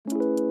As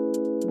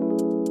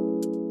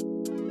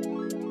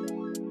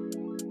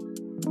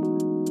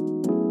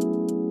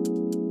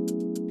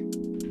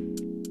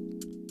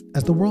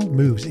the world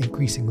moves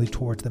increasingly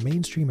towards the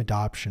mainstream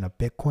adoption of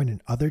Bitcoin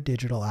and other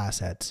digital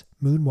assets,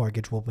 Moon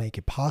Mortgage will make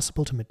it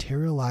possible to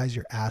materialize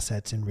your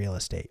assets in real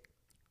estate.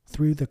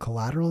 Through the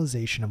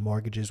collateralization of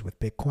mortgages with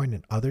Bitcoin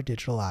and other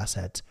digital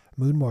assets,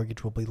 Moon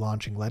Mortgage will be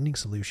launching lending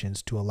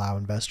solutions to allow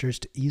investors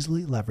to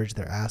easily leverage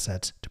their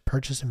assets to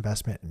purchase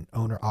investment in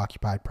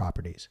owner-occupied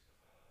properties.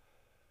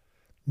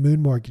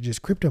 Moon Mortgage's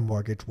crypto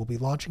mortgage will be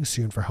launching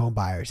soon for home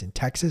buyers in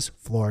Texas,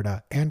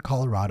 Florida, and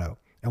Colorado,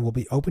 and will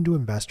be open to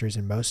investors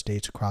in most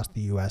states across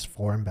the U.S.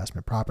 for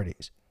investment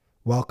properties.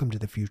 Welcome to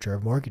the future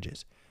of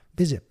mortgages.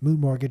 Visit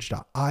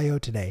moonmortgage.io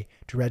today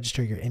to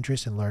register your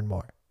interest and learn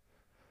more.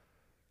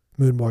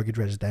 Moon Mortgage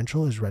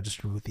Residential is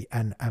registered with the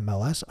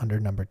NMLS under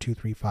number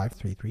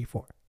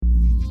 235334.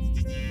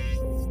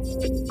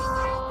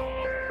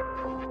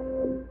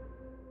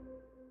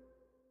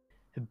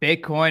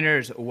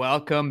 Bitcoiners,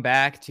 welcome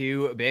back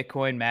to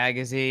Bitcoin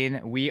Magazine.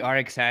 We are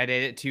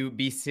excited to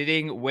be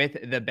sitting with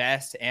the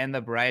best and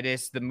the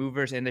brightest, the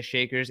movers and the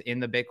shakers in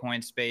the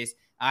Bitcoin space.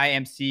 I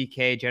am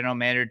CK, General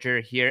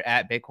Manager here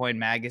at Bitcoin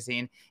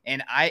Magazine,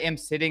 and I am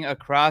sitting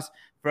across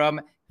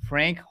from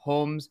Frank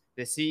Holmes,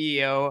 the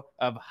CEO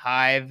of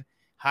Hive.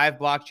 Hive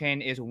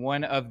Blockchain is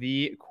one of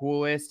the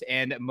coolest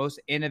and most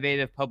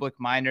innovative public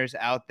miners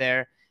out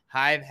there.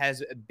 Hive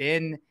has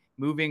been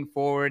moving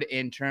forward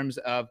in terms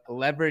of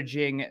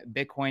leveraging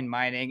Bitcoin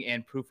mining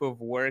and proof of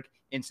work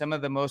in some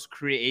of the most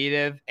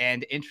creative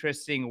and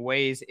interesting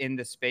ways in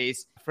the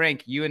space.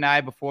 Frank, you and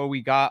I, before we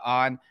got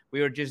on,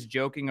 we were just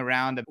joking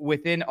around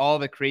within all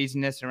the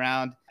craziness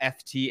around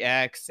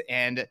FTX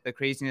and the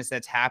craziness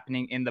that's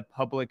happening in the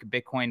public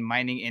Bitcoin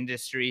mining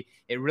industry.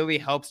 It really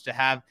helps to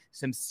have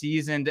some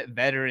seasoned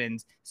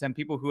veterans, some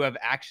people who have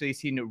actually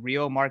seen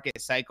real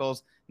market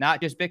cycles, not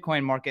just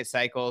Bitcoin market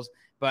cycles,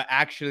 but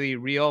actually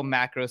real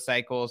macro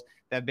cycles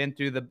that have been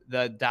through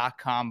the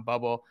dot-com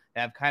bubble,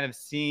 that have kind of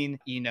seen,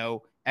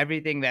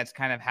 everything that's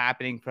kind of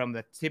happening from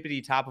the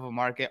tippity top of a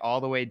market all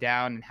the way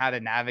down and how to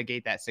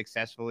navigate that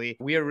successfully.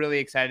 We are really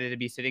excited to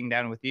be sitting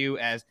down with you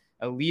as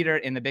a leader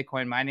in the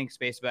Bitcoin mining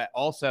space, but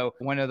also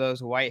one of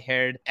those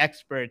white-haired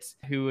experts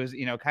who is,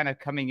 kind of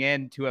coming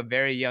into a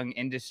very young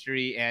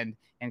industry and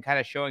kind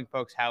of showing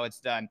folks how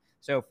it's done.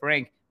 So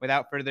Frank,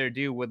 without further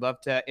ado, would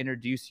love to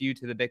introduce you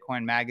to the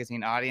Bitcoin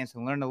Magazine audience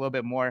and learn a little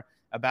bit more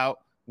about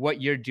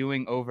what you're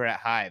doing over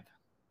at Hive.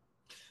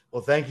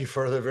 Well, thank you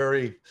for the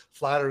very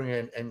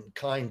flattering and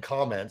kind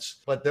comments.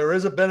 But there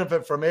is a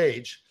benefit from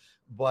age,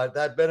 but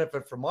that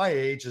benefit from my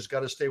age has got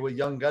to stay with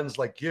young guns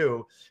like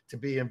you to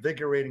be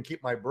invigorating,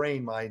 keep my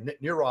brain, my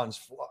neurons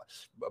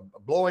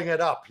blowing it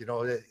up.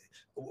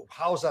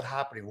 How's that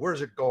happening?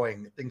 Where's it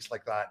going? Things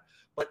like that.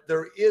 But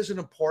there is an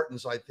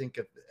importance, I think,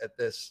 at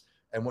this.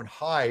 And when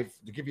Hive,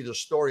 to give you the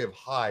story of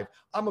Hive,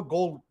 I'm a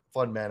gold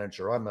fund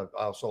manager.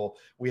 So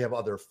we have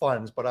other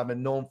funds, but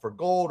I'm known for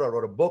gold. I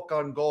wrote a book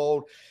on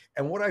gold.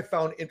 And what I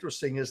found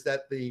interesting is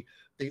that the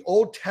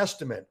Old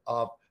Testament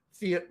of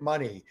fiat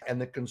money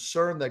and the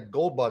concern that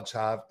gold bugs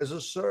have is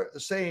the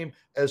same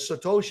as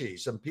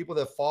Satoshi's and people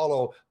that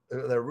follow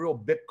the real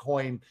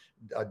Bitcoin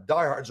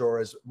diehards, or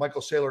as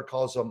Michael Saylor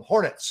calls them,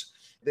 hornets.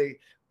 They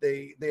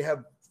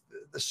have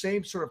the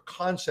same sort of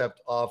concept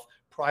of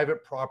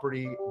private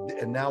property,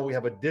 and now we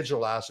have a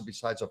digital asset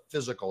besides a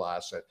physical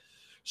asset.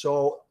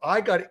 So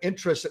I got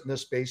interested in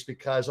this space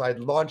because I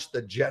launched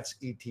the JETS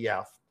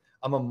ETF.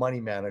 I'm a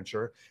money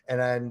manager,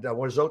 and I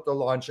was out to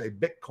launch a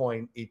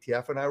Bitcoin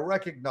ETF, and I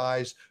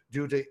recognized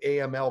due to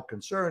AML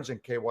concerns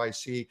and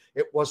KYC,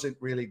 it wasn't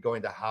really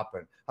going to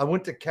happen. I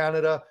went to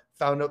Canada,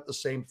 found out the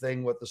same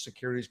thing with the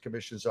securities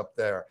commissions up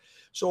there.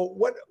 So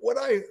what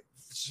I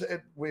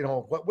said,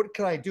 what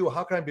can I do?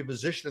 How can I be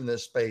positioned in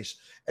this space?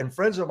 And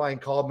friends of mine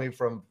called me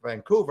from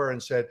Vancouver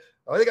and said,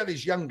 oh, they got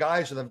these young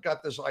guys and they've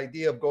got this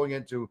idea of going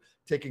into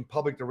taking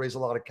public to raise a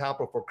lot of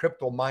capital for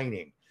crypto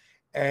mining.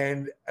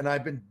 And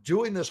I've been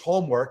doing this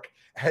homework,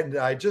 and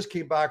I just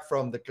came back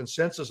from the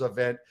Consensus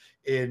event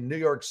in New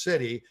York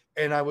City,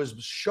 and I was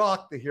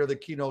shocked to hear the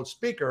keynote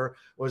speaker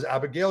was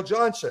Abigail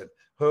Johnson,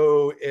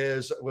 who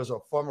was a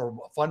former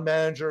fund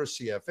manager,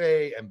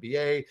 CFA,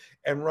 MBA,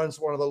 and runs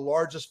one of the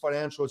largest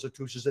financial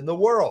institutions in the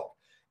world.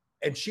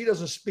 And she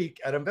doesn't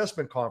speak at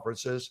investment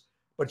conferences,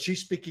 but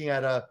she's speaking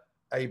at a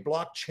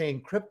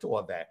blockchain crypto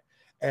event.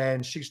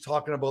 And she's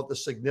talking about the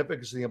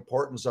significance, the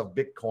importance of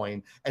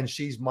Bitcoin, and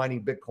she's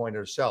mining Bitcoin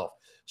herself.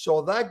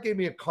 So that gave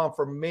me a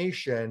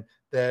confirmation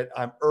that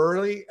I'm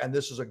early and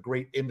this is a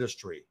great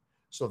industry.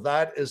 So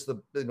that is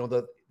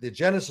the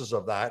genesis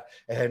of that.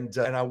 And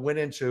I went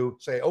into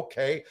say,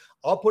 okay,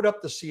 I'll put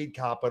up the seed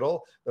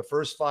capital, the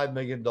first $5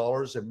 million,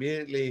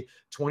 immediately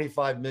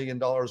 $25 million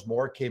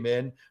more came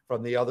in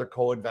from the other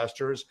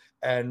co-investors.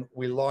 And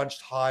we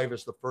launched Hive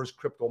as the first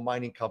crypto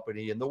mining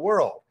company in the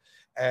world.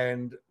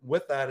 And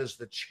with that as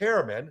the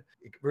chairman,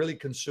 it really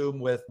consumed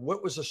with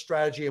what was the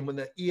strategy. And when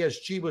the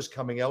ESG was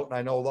coming out, and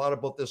I know a lot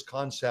about this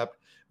concept,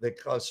 the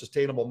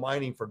sustainable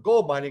mining for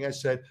gold mining, I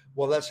said,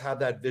 well, let's have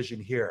that vision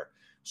here.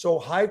 So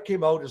Hive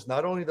came out as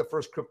not only the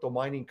first crypto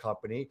mining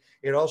company,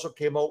 it also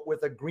came out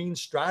with a green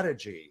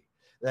strategy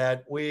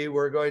that we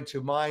were going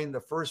to mine. The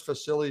first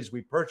facilities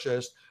we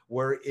purchased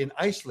were in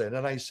Iceland.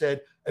 And I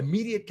said,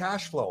 immediate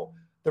cash flow.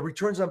 The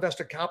returns on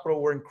invested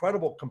capital were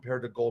incredible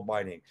compared to gold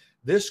mining.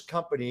 This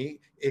company,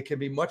 it can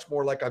be much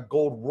more like a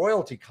gold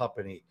royalty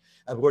company,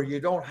 where you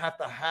don't have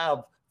to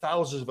have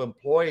thousands of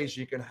employees.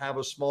 You can have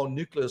a small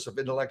nucleus of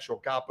intellectual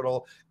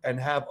capital and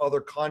have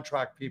other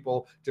contract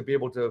people to be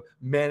able to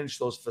manage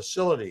those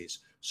facilities.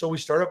 So we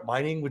started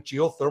mining with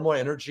geothermal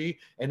energy,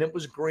 and it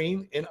was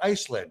green in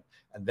Iceland.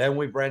 And then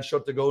we branched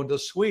out to go into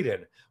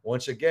Sweden.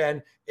 Once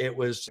again, it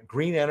was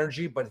green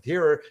energy, but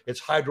here it's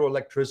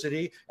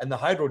hydroelectricity. And the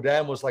hydro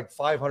dam was like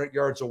 500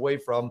 yards away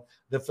from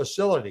the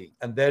facility.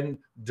 And then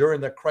during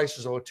the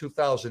crisis of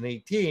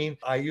 2018,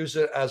 I used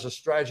it as a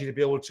strategy to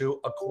be able to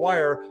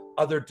acquire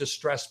other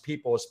distressed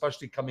people,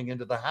 especially coming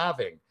into the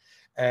halving.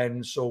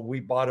 And so we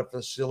bought a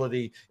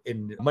facility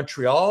in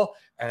Montreal,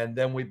 and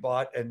then we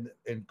bought, and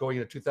going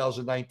into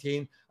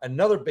 2019,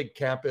 another big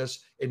campus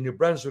in New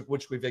Brunswick,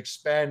 which we've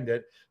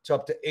expanded to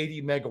up to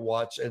 80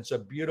 megawatts. And it's a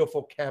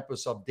beautiful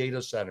campus of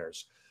data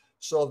centers.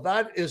 So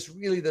that is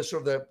really the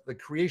sort of the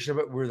creation of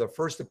it. We were the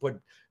first to put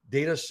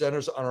data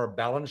centers on our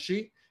balance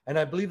sheet. And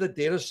I believe that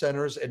data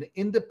centers and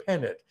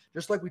independent,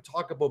 just like we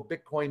talk about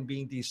Bitcoin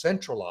being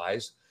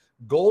decentralized,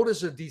 gold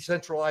is a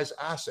decentralized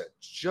asset,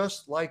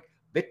 just like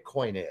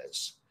Bitcoin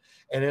is.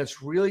 And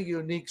it's really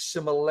unique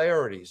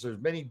similarities.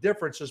 There's many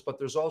differences, but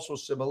there's also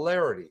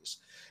similarities.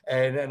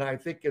 And I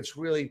think it's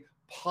really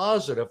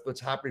positive what's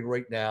happening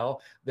right now.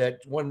 That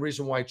one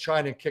reason why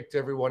China kicked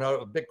everyone out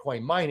of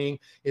Bitcoin mining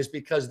is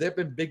because they've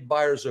been big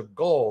buyers of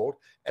gold,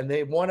 and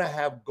they want to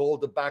have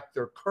gold to back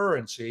their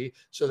currency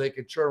so they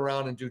can turn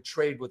around and do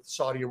trade with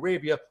Saudi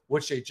Arabia,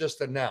 which they just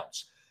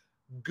announced.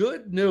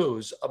 Good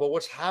news about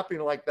what's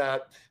happening like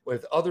that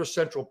with other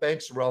central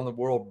banks around the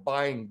world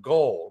buying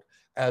gold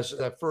as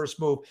that first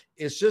move,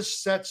 it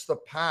just sets the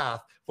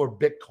path for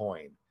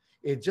Bitcoin.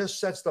 It just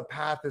sets the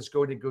path that's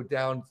going to go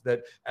down,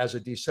 that as a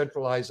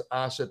decentralized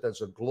asset that's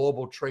a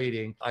global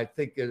trading, I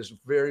think is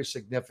very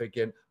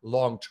significant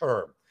long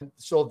term.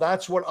 So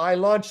that's what I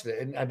launched it.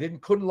 And I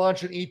couldn't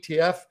launch an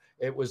ETF.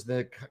 It was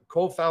the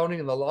co-founding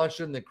and the launch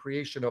and the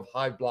creation of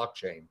Hive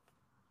Blockchain.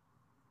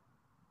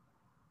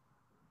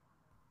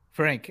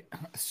 Frank,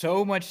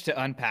 so much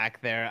to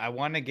unpack there. I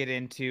want to get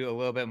into a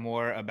little bit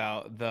more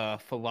about the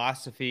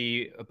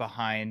philosophy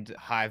behind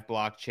Hive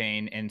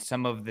Blockchain and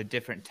some of the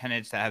different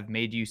tenets that have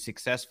made you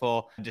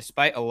successful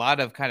despite a lot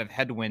of kind of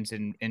headwinds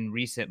in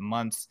recent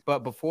months.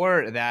 But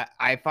before that,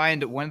 I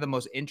find one of the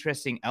most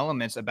interesting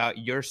elements about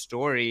your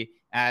story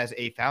as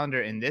a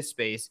founder in this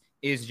space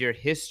is your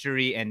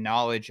history and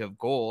knowledge of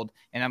gold.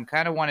 And I'm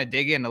kind of want to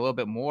dig in a little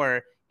bit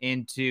more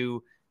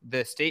into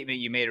the statement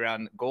you made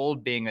around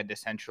gold being a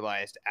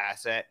decentralized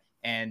asset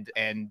and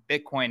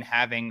Bitcoin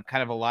having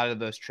kind of a lot of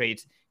those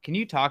traits. Can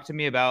you talk to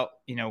me about,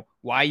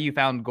 why you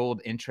found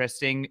gold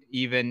interesting,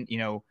 even,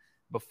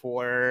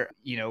 before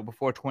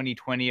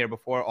 2020 or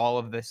before all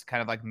of this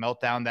kind of like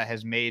meltdown that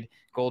has made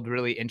gold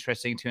really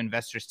interesting to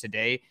investors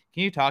today?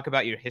 Can you talk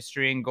about your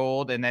history in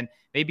gold and then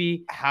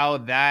maybe how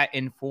that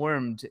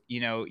informed,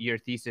 your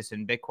thesis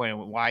in Bitcoin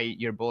and why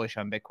you're bullish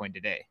on Bitcoin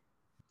today?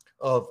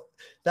 Of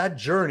that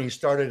journey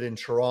started in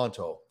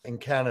Toronto, in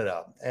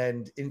Canada.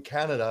 And in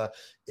Canada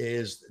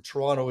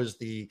Toronto is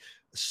the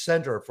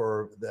center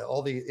for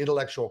all the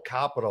intellectual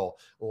capital,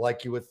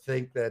 like you would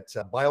think that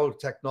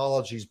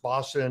biotechnology is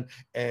Boston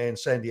and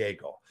San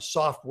Diego,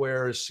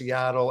 software is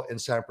Seattle and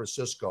San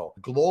Francisco,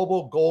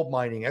 global gold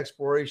mining,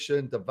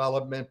 exploration,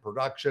 development,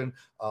 production,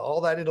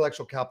 all that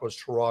intellectual capital is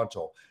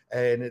Toronto.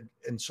 And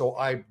so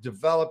I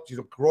developed,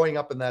 growing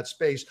up in that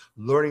space,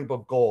 learning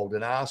about gold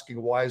and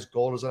asking why is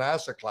gold as an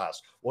asset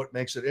class, what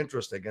makes it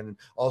interesting, and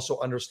also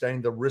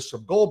understanding the risks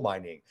of gold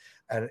mining.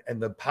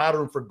 And the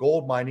pattern for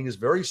gold mining is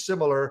very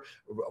similar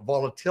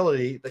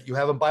volatility that you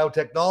have in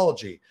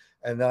biotechnology.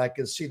 And then I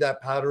can see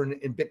that pattern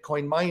in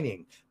Bitcoin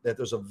mining, that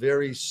there's a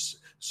very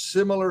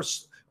similar,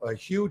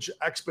 huge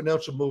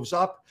exponential moves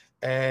up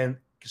and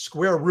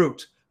square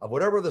root of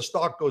whatever the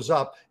stock goes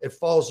up, it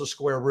follows the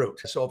square root.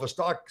 So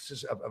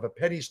if a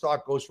penny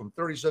stock goes from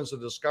 30 cents of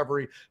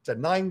discovery to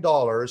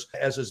 $9,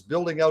 as it's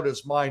building out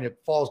its mine, it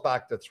falls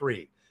back to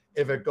 3.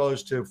 If it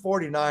goes to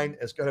 49,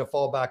 it's going to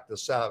fall back to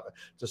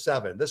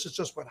 7. This is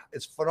just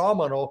it's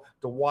phenomenal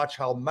to watch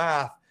how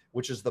math,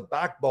 which is the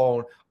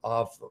backbone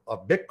of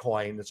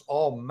Bitcoin, it's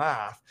all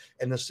math.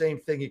 And the same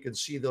thing, you can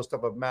see those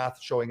type of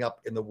math showing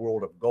up in the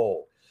world of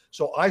gold.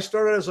 So I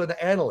started as an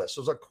analyst,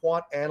 as a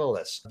quant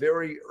analyst,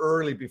 very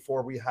early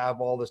before we have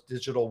all this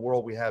digital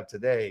world we have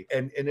today.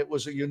 And it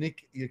was a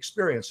unique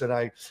experience. And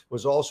I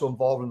was also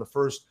involved in the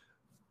first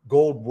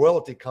gold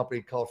royalty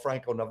company called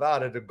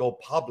Franco-Nevada to go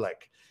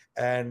public.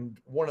 And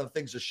one of the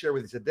things to share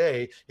with you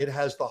today, it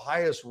has the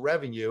highest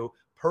revenue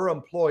per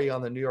employee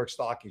on the New York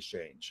Stock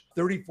Exchange,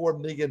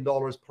 $34 million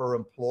per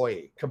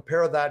employee.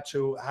 Compare that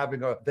to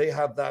they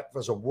have that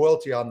as a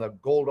royalty on the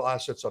gold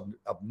assets of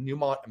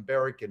Newmont and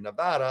Barrick in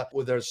Nevada,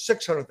 where there's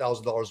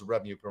 $600,000 of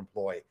revenue per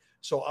employee.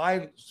 So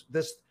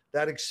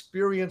that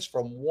experience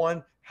from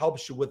one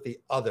helps you with the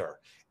other.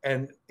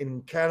 And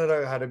in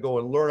Canada, I had to go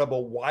and learn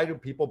about why do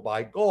people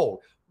buy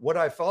gold. What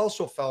I've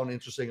also found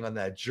interesting on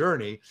that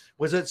journey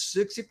was that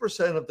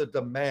 60% of the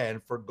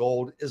demand for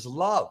gold is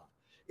love.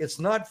 It's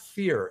not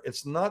fear.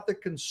 It's not the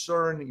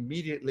concern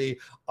immediately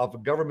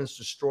of governments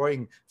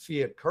destroying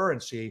fiat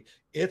currency.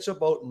 It's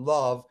about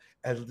love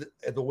and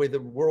the way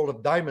the world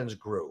of diamonds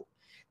grew.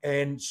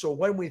 And so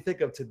when we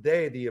think of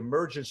today, the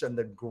emergence and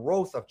the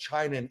growth of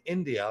China and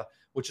India,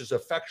 which is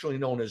affectionately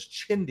known as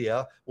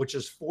Chindia, which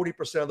is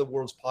 40% of the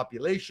world's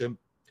population,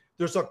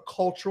 there's a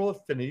cultural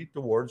affinity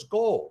towards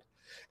gold.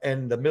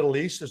 And the Middle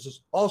East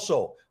is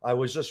also, I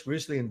was just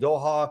recently in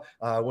Doha.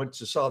 I went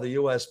to saw the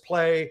US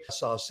play,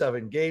 saw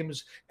 7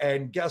 games.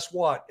 And guess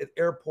what? At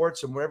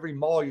airports and every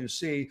mall you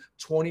see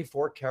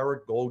 24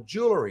 karat gold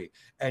jewelry.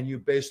 And you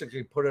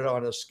basically put it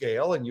on a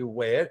scale and you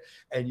weigh it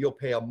and you'll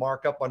pay a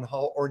markup on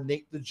how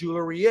ornate the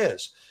jewelry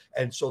is.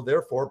 And so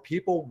therefore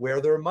people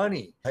wear their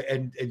money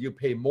and you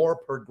pay more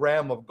per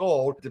gram of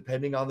gold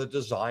depending on the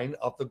design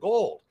of the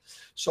gold.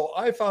 So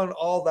I found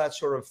all that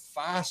sort of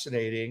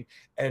fascinating.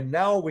 And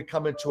now we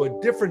come into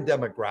a different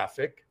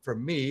demographic for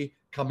me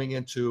coming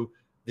into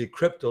the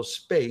crypto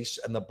space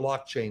and the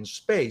blockchain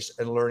space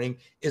and learning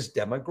is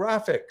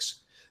demographics.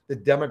 The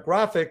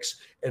demographics,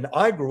 and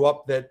I grew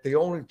up that the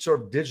only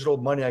sort of digital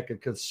money I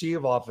could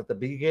conceive of at the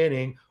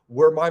beginning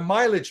were my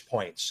mileage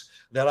points,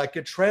 that I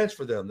could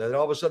transfer them, that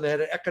all of a sudden they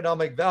had an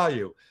economic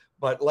value.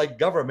 But like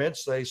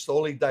governments, they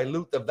slowly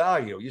dilute the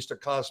value. It used to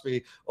cost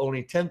me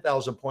only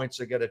 10,000 points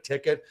to get a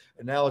ticket,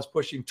 and now it's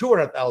pushing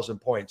 200,000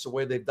 points, the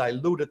way they've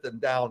diluted them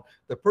down,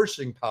 the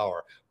purchasing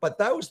power. But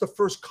that was the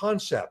first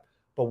concept.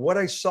 But what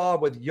I saw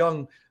with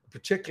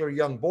particular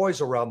young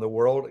boys around the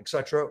world,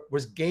 etc.,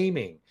 was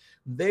gaming.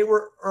 They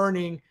were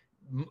earning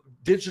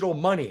digital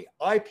money.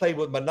 I played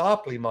with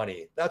Monopoly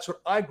money. That's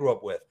what I grew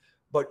up with.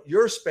 But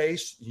your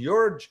space,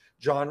 your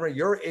genre,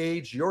 your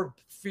age, your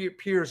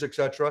peers,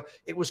 etc.,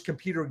 it was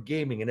computer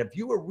gaming. And if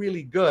you were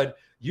really good,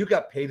 you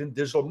got paid in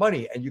digital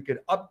money and you could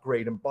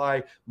upgrade and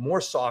buy more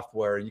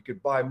software. You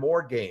could buy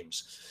more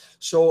games.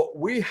 So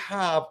we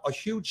have a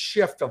huge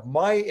shift of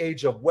my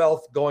age of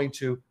wealth going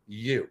to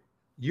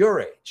your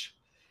age.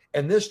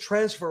 And this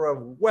transfer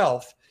of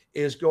wealth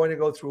is going to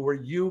go through where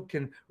you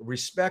can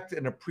respect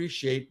and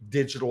appreciate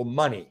digital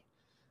money.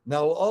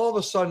 Now, all of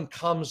a sudden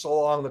comes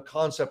along the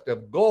concept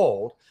of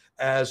gold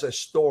as a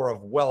store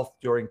of wealth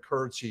during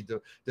currency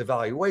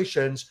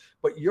devaluations.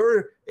 But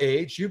your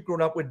age, you've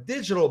grown up with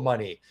digital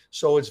money.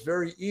 So it's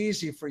very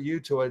easy for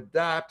you to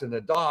adapt and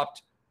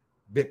adopt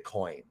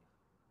Bitcoin.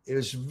 It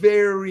is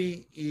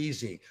very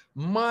easy.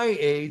 My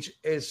age,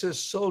 it's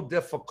just so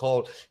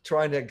difficult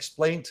trying to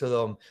explain to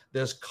them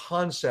this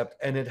concept.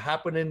 And it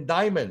happened in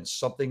diamonds.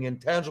 Something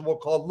intangible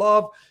called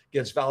love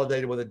gets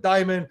validated with a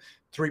diamond.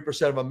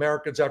 3% of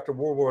Americans after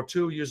World War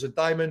II use a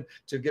diamond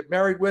to get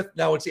married with.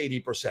 Now it's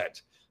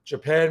 80%.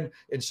 Japan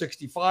in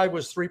 65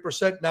 was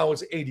 3%. Now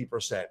it's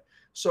 80%.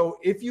 So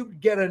if you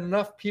get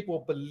enough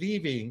people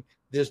believing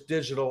this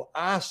digital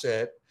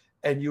asset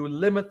and you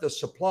limit the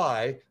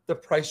supply, the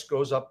price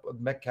goes up with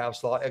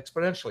Metcalfe's law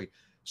exponentially.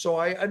 So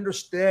I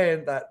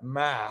understand that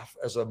math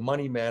as a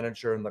money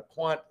manager and the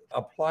quant,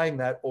 applying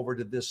that over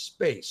to this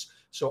space.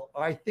 So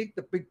I think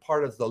the big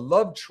part of the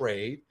love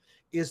trade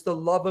is the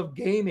love of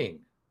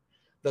gaming.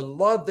 The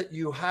love that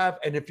you have,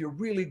 and if you're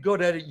really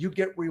good at it, you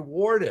get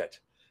rewarded.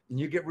 And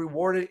you get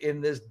rewarded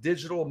in this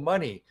digital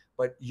money.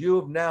 But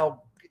you've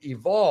now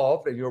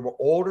evolved and you're more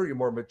older, you're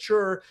more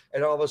mature,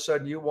 and all of a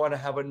sudden you want to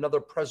have another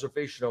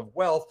preservation of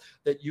wealth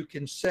that you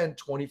can send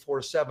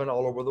 24/7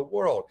 all over the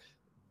world.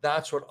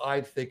 That's what I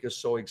think is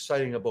so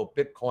exciting about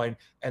Bitcoin,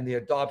 and the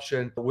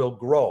adoption will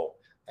grow.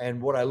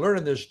 And what I learned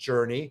in this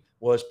journey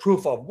was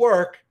proof of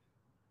work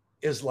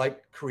is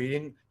like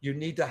creating, you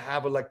need to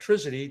have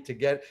electricity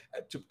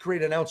to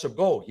create an ounce of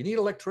gold. You need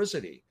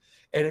electricity.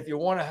 And if you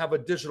want to have a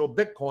digital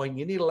Bitcoin,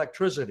 you need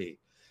electricity.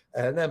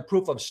 And then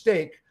proof of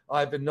stake,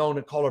 I've been known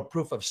to call it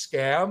proof of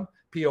scam.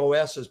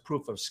 POS is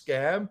proof of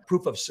scam,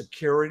 proof of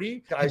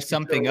security. Guys,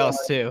 something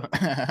else too.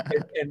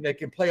 and they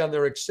can play on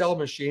their Excel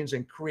machines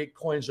and create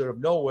coins out of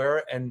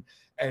nowhere. And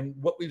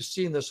what we've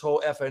seen, this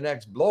whole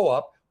FNX blow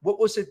up, what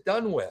was it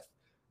done with?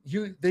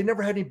 They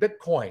never had any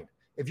Bitcoin.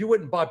 If you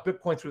went and bought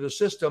Bitcoin through the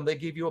system, they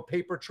gave you a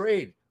paper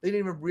trade. They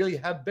didn't even really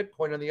have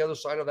Bitcoin on the other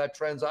side of that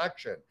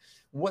transaction.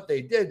 What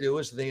they did do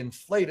is they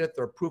inflated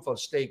their proof of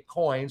stake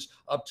coins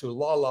up to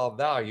la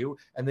value,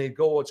 and they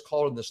go what's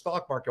called in the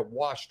stock market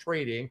wash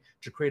trading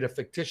to create a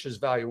fictitious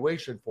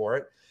valuation for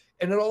it,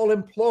 and it all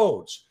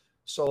implodes.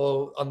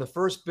 So on the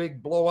first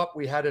big blow up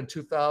we had in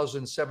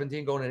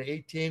 2017 going into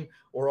 18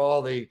 were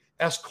all the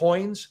S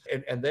coins,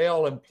 and they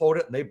all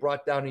imploded and they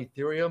brought down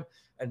Ethereum.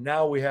 And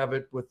now we have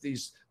it with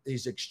these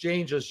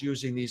exchanges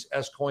using these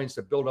S coins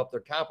to build up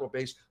their capital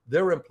base.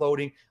 They're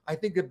imploding. I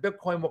think that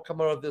Bitcoin will come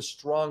out of this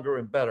stronger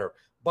and better.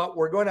 But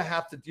we're going to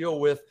have to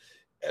deal with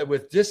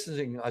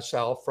distancing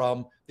ourselves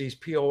from these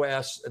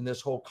POS and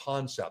this whole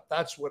concept.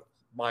 That's what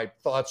my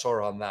thoughts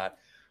are on that.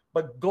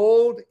 But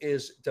gold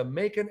is, to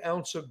make an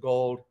ounce of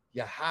gold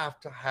you have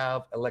to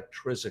have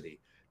electricity.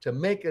 To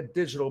make a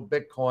digital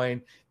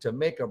Bitcoin, to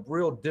make a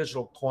real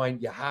digital coin,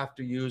 you have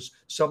to use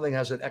something that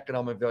has an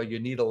economic value. You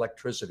need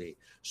electricity.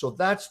 So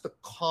that's the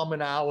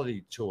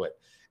commonality to it.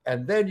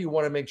 And then you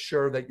want to make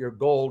sure that your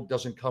gold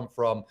doesn't come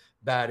from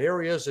bad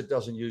areas. It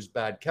doesn't use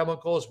bad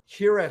chemicals.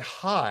 Here at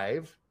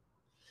Hive,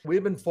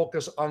 we've been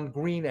focused on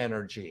green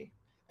energy.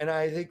 And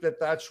I think that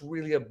that's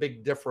really a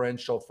big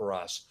differential for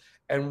us.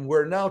 And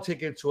we're now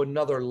taking it to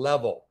another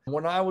level.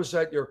 When I was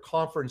at your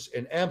conference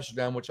in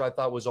Amsterdam, which I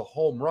thought was a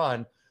home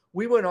run,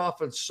 we went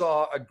off and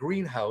saw a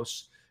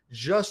greenhouse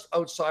just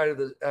outside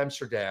of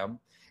Amsterdam,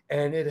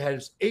 and it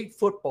has 8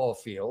 football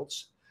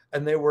fields,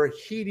 and they were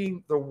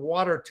heating the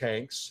water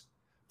tanks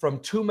from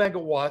 2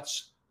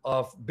 megawatts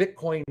of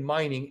Bitcoin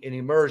mining in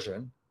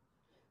immersion.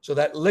 So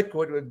that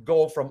liquid would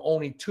go from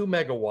only 2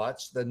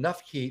 megawatts,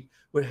 enough heat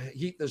would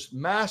heat this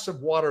massive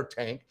water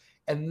tank,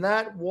 and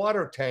that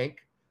water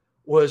tank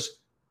was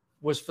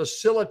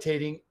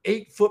facilitating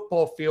 8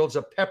 football fields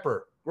of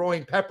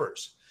growing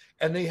peppers.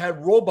 And they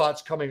had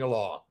robots coming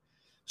along.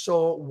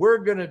 So we're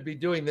going to be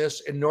doing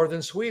this in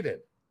northern Sweden.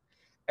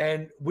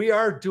 And we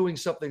are doing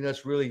something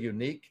that's really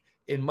unique.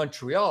 In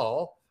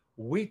Montreal,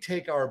 we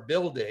take our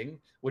building,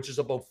 which is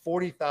about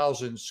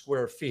 40,000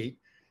 square feet,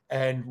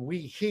 and we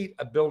heat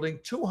a building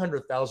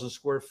 200,000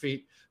 square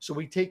feet. So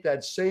we take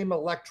that same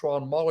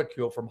electron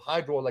molecule from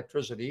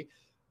hydroelectricity,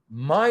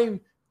 mine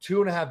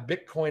 2.5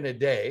 Bitcoin a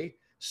day,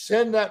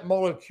 send that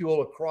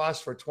molecule across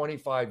for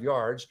 25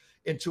 yards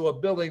into a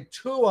building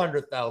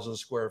 200,000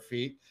 square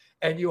feet,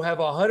 and you have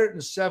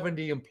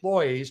 170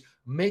 employees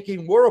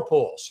making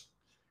whirlpools.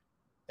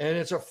 And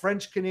it's a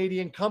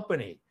French-Canadian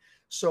company.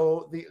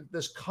 So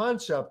this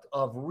concept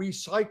of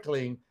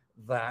recycling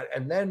that,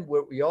 and then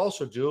what we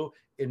also do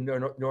in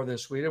northern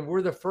Sweden,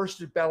 we're the first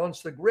to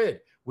balance the grid.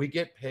 We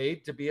get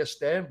paid to be a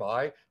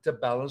standby to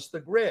balance the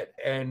grid.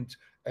 And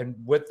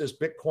with this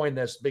Bitcoin,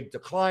 that's big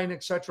decline,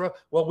 et cetera,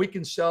 well, we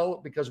can sell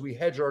because we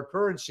hedge our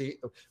currency.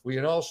 We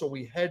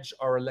hedge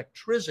our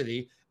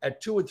electricity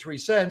at 2 and 3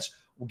 cents.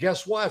 Well,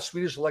 guess what?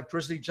 Swedish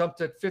electricity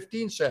jumped at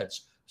 15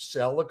 cents.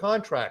 Sell the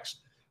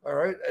contracts. All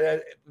right.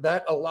 And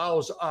that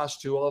allows us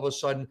to all of a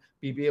sudden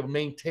be able to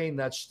maintain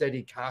that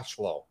steady cash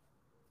flow.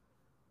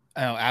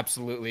 Oh,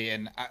 absolutely.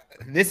 And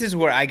this is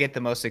where I get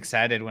the most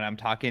excited when I'm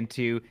talking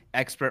to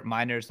expert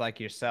miners like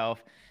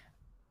yourself.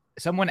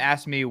 Someone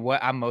asked me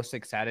what I'm most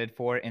excited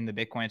for in the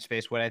Bitcoin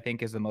space, what I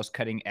think is the most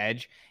cutting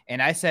edge.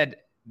 And I said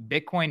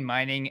Bitcoin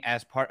mining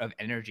as part of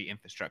energy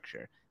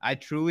infrastructure. I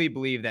truly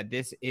believe that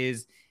this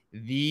is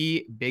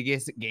the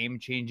biggest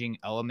game-changing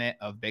element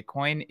of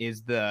Bitcoin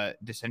is the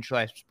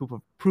decentralized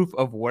proof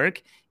of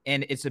work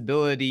and its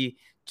ability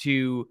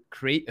to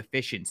create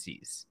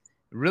efficiencies.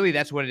 Really,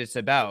 that's what it's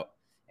about.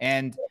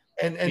 And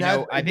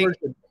I think,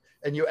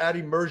 and you add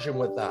immersion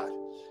with that.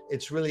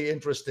 It's really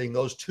interesting.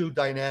 Those two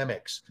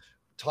dynamics,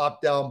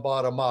 top down,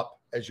 bottom up,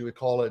 as you would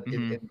call it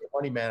in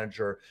Money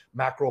Manager,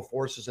 macro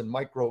forces and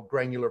micro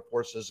granular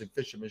forces,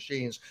 efficient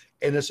machines.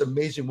 And it's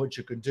amazing what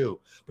you can do.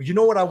 But you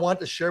know what I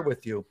want to share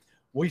with you?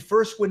 We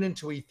first went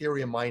into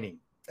Ethereum mining.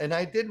 And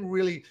I didn't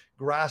really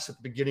grasp at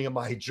the beginning of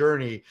my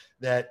journey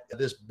that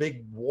this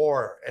big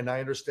war, and I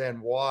understand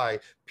why,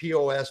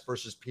 POS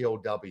versus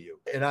POW.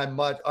 And I'm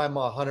a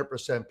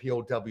 100%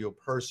 POW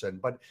person.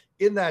 But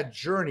in that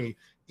journey,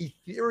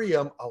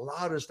 Ethereum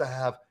allowed us to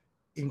have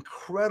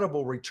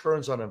incredible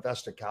returns on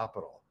invested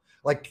capital.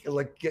 Like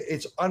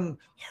it's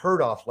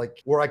unheard of,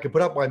 like where I could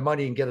put up my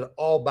money and get it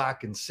all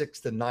back in 6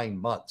 to 9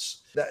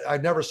 months. I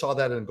never saw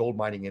that in the gold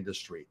mining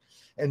industry.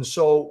 And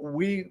so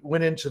we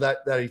went into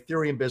that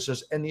Ethereum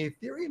business, and the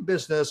Ethereum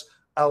business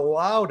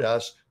allowed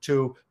us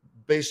to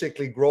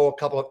basically grow a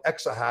couple of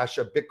exahash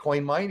of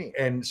Bitcoin mining.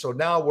 And so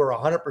now we're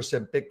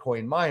 100%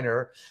 Bitcoin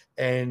miner.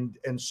 And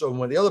so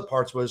one of the other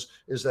parts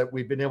is that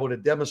we've been able to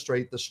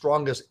demonstrate the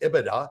strongest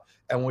EBITDA,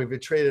 and we've been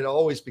traded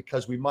always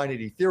because we mined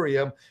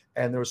Ethereum,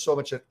 and there was so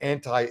much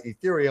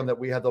anti-Ethereum that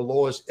we had the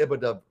lowest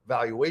EBITDA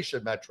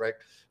valuation metric.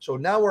 So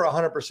now we're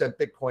 100%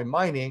 Bitcoin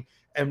mining.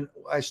 And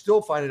I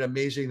still find it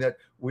amazing that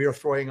we are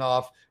throwing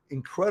off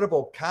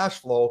incredible cash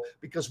flow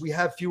because we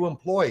have few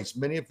employees.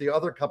 Many of the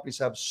other companies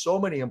have so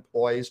many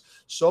employees,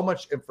 so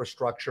much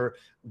infrastructure.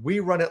 We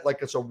run it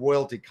like it's a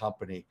royalty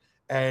company,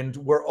 and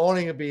we're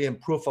only going to be in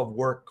proof of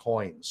work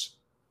coins.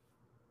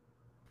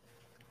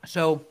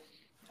 So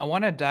I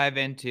want to dive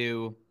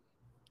into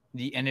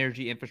the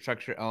energy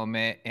infrastructure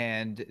element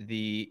and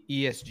the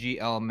ESG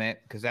element,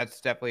 because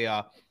that's definitely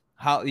a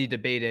hotly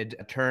debated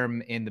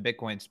term in the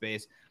Bitcoin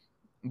space.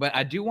 But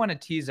I do want to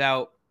tease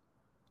out,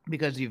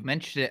 because you've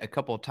mentioned it a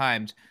couple of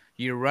times,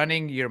 you're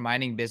running your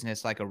mining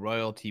business like a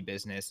royalty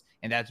business.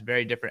 And that's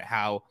very different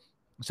how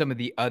some of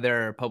the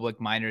other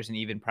public miners and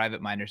even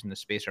private miners in the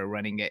space are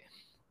running it.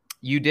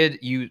 You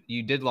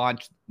did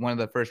launch one of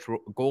the first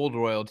gold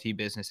royalty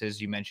businesses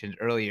you mentioned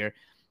earlier.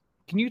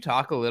 Can you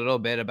talk a little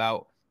bit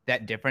about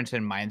that difference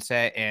in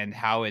mindset and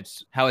how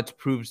it's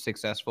proved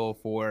successful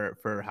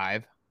for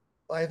Hive?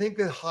 I think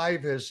that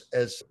Hive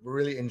has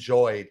really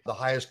enjoyed the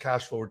highest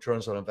cash flow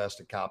returns on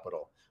invested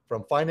capital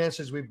from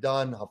finances we've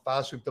done, how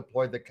fast we've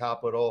deployed the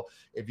capital.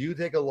 If you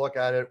take a look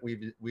at it,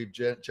 we've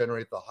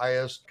generated the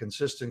highest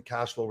consistent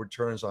cash flow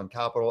returns on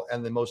capital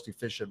and the most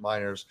efficient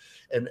miners.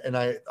 And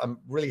I'm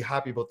really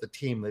happy about the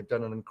team. They've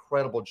done an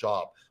incredible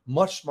job,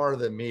 much smarter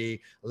than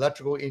me,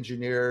 electrical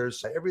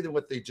engineers, everything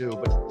what they do.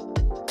 But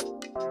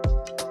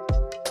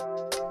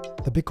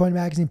the Bitcoin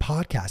Magazine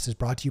podcast is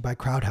brought to you by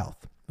CrowdHealth.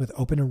 With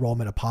open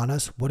enrollment upon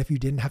us, what if you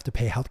didn't have to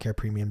pay healthcare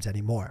premiums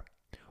anymore?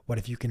 What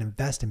if you can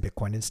invest in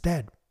Bitcoin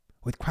instead?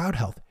 With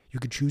CrowdHealth, you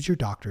could choose your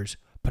doctors,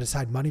 put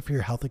aside money for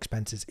your health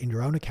expenses in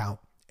your own account,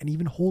 and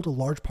even hold a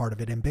large part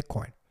of it in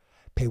Bitcoin.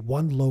 Pay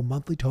one low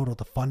monthly total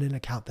to fund an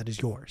account that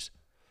is yours.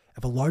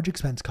 If a large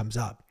expense comes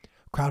up,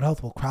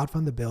 CrowdHealth will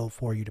crowdfund the bill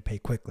for you to pay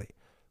quickly.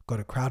 Go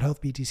to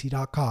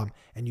crowdhealthbtc.com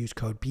and use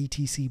code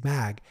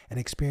BTCMAG and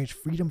experience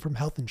freedom from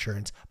health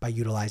insurance by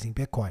utilizing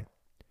Bitcoin.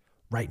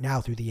 Right now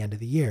through the end of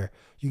the year,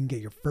 you can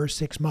get your first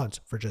 6 months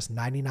for just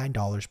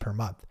 $99 per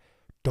month.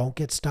 Don't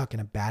get stuck in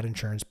a bad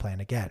insurance plan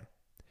again.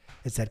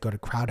 Instead, go to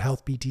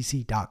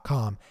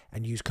crowdhealthbtc.com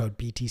and use code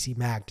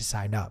BTCMAG to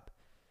sign up.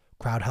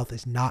 CrowdHealth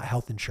is not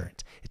health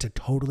insurance. It's a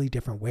totally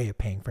different way of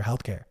paying for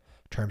healthcare.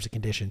 Terms and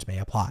conditions may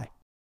apply.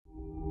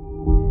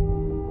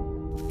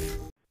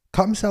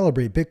 Come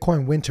celebrate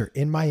Bitcoin Winter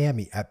in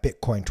Miami at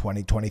Bitcoin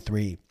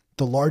 2023.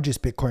 The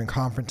largest Bitcoin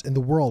conference in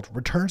the world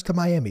returns to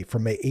Miami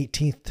from May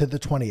 18th to the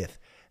 20th.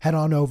 Head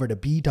on over to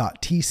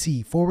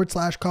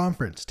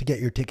b.tc/conference to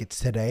get your tickets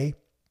today.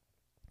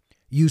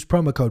 Use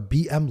promo code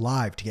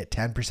BMLive to get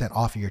 10%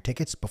 off of your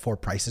tickets before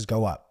prices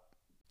go up.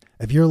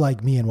 If you're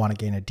like me and want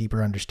to gain a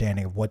deeper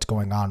understanding of what's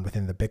going on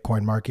within the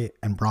Bitcoin market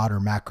and broader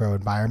macro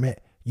environment,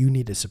 you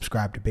need to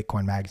subscribe to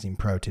Bitcoin Magazine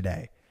Pro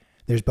today.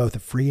 There's both a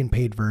free and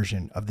paid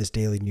version of this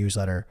daily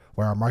newsletter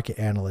where our market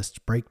analysts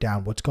break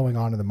down what's going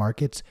on in the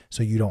markets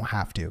so you don't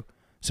have to.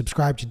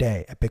 Subscribe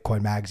today at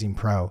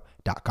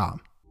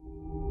bitcoinmagazinepro.com.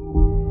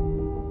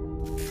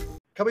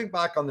 Coming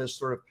back on this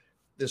sort of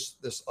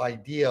this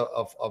idea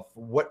of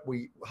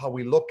how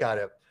we look at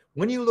it,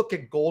 when you look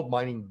at gold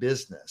mining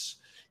business,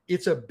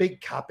 it's a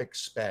big capex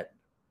spend.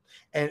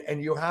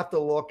 And you have to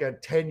look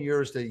at 10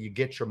 years that you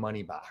get your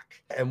money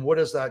back. And what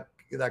is that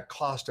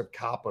cost of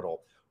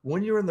capital?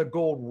 When you're in the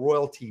gold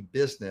royalty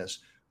business,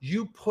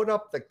 you put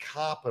up the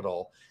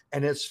capital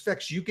and it's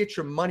fixed. You get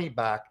your money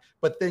back,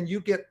 but then you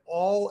get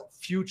all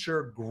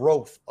future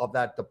growth of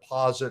that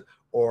deposit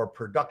or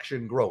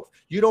production growth.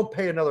 You don't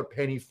pay another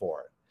penny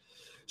for it.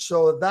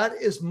 So that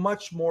is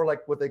much more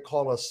like what they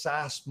call a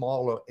SaaS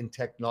model in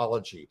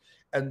technology.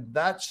 And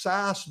that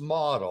SaaS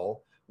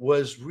model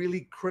was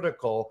really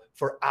critical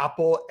for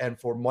Apple and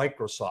for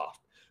Microsoft.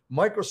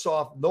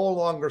 Microsoft no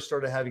longer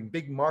started having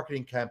big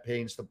marketing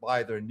campaigns to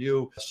buy their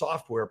new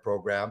software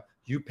program.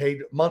 You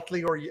paid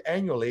monthly or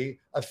annually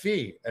a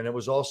fee, and it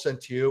was all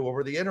sent to you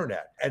over the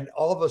internet. And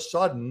all of a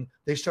sudden,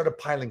 they started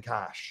piling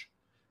cash.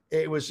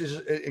 It was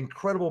just an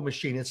incredible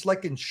machine. It's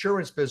like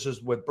insurance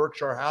business with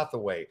Berkshire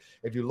Hathaway.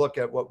 If you look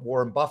at what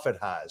Warren Buffett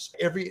has,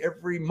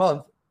 every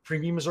month,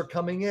 premiums are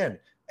coming in.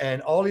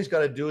 And all he's got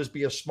to do is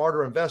be a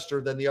smarter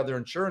investor than the other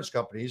insurance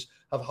companies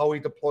of how he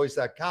deploys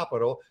that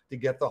capital to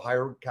get the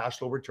higher cash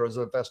flow returns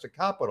of invested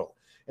capital.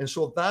 And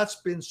so that's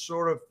been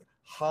sort of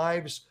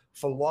Hive's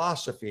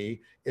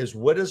philosophy, is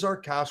what is our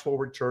cash flow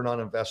return on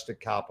invested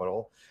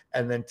capital?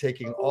 And then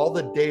taking all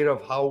the data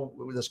of how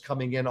this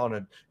coming in on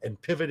it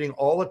and pivoting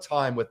all the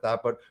time with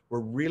that. But we're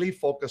really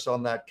focused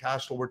on that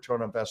cash flow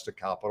return on invested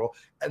capital.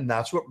 And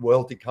that's what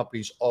royalty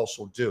companies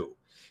also do.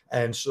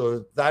 And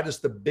so that is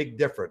the big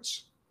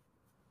difference.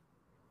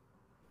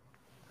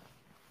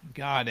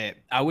 Got it.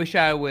 I wish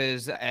I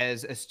was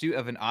as astute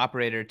of an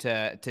operator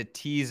to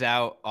tease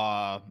out,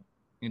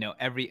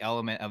 every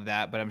element of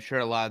that, but I'm sure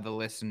a lot of the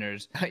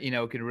listeners,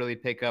 can really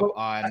pick up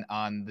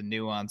on the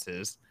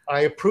nuances.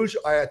 I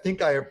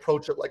think I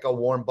approach it like a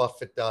Warren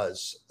Buffett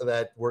does,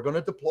 that we're going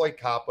to deploy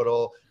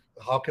capital.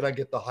 How can I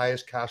get the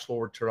highest cash flow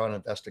return on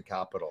invested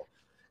capital?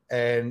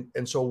 And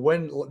so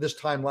when this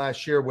time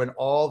last year, when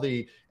all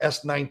the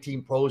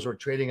S19 Pros were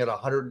trading at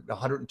 $120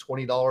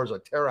 a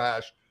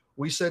terahash,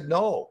 we said,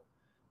 no,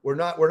 we're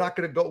not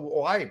going to go.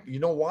 Why? You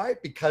know why?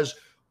 Because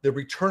the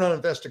return on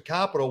invested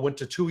capital went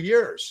to 2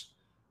 years.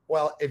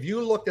 Well, if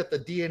you look at the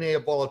DNA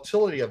of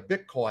volatility of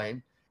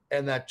Bitcoin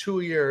and that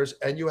 2 years,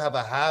 and you have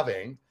a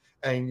halving,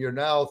 and you're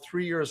now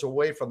 3 years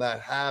away from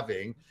that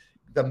halving,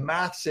 the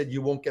math said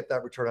you won't get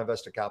that return on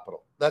invested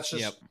capital. That's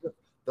just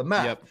the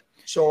math. Yep.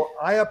 So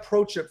I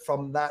approach it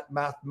from that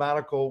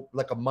mathematical,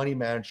 like a money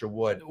manager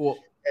would. Well,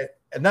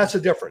 and that's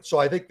the difference. So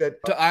I think that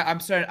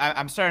I'm starting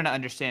to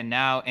understand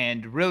now.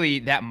 And really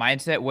that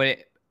mindset, what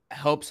it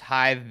helps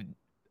Hive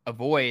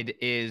avoid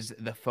is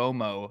the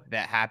FOMO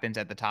that happens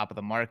at the top of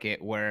the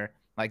market, where,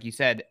 like you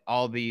said,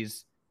 all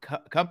these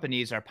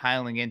companies are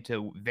piling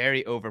into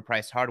very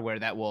overpriced hardware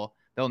that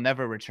they'll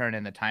never return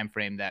in the time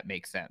frame that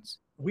makes sense.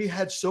 We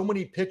had so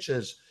many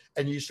pitches,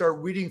 and you start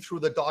reading through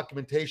the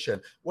documentation.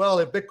 Well,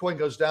 if Bitcoin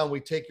goes down, we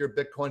take your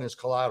Bitcoin as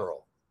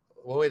collateral.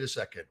 Well, wait a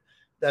second.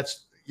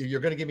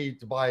 You're going to give me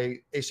to buy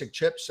ASIC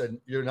chips, and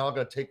you're now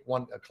going to take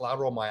a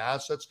collateral of my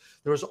assets.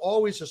 There's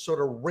always a sort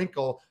of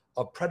wrinkle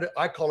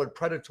I call it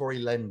predatory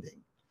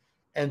lending.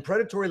 And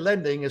predatory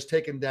lending has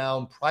taken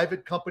down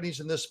private companies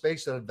in this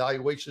space that had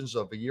valuations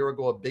of a year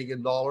ago, $1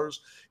 billion.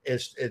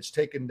 It's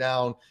taken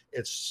down.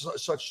 It's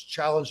such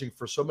challenging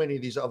for so many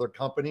of these other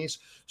companies.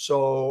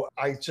 So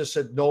I just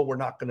said, no, we're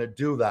not going to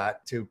do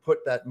that, to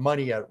put that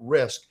money at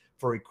risk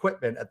for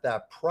equipment at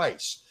that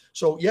price.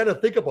 So you had to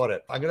think about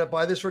it. I'm going to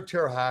buy this for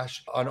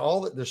terahash on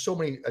all that. There's so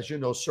many, as you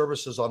know,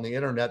 services on the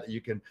internet that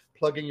you can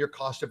plug in your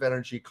cost of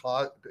energy,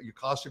 your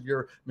cost of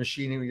your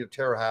machining, your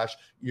terahash,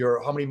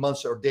 your how many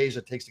months or days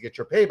it takes to get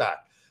your payback.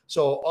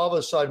 So all of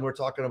a sudden we're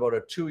talking about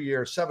a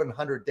 2-year,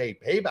 700-day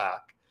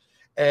payback.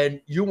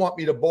 And you want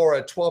me to borrow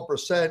at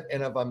 12%.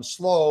 And if I'm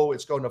slow,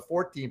 it's going to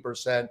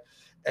 14%.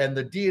 And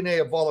the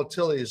DNA of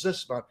volatility is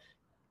this amount.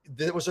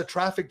 There was a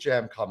traffic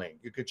jam coming.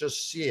 You could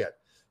just see it.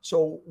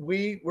 So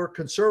we were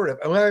conservative,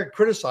 and we got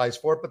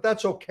criticized for it, but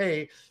that's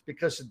okay,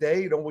 because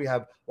today, we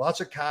have lots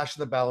of cash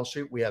in the balance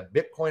sheet. We have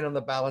Bitcoin on the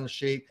balance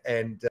sheet,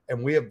 and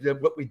we have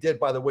what we did,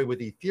 by the way,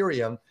 with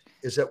Ethereum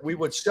is that we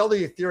would sell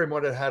the Ethereum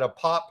when it had a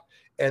pop,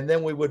 and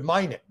then we would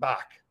mine it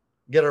back,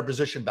 get our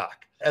position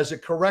back. As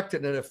it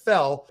corrected and it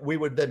fell, we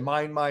would then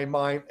mine,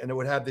 and it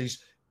would have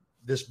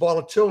this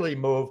volatility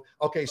move.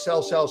 Okay,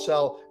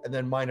 sell, and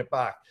then mine it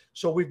back.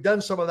 So we've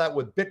done some of that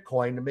with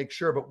Bitcoin to make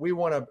sure, but we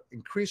want to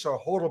increase our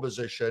hodl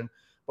position.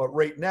 But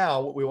right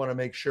now, what we want to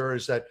make sure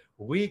is that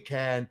we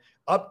can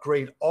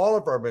upgrade all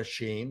of our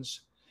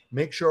machines,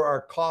 make sure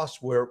our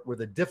costs where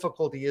the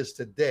difficulty is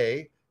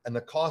today and the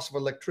cost of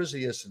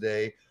electricity is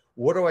today.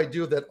 What do I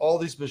do that all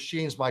these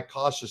machines, my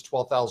cost is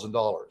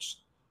 $12,000?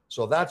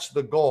 So that's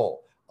the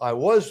goal. I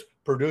was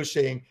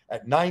producing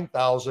at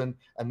 9,000.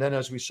 And then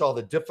as we saw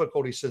the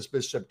difficulty since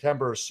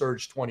mid-September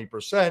surged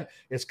 20%,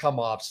 it's come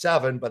off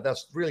 7, but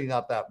that's really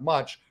not that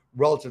much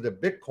relative to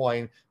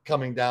Bitcoin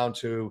coming down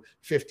to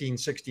 15,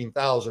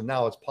 16,000.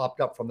 Now it's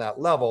popped up from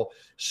that level.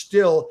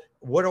 Still,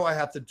 what do I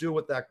have to do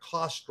with that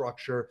cost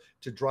structure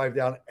to drive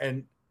down?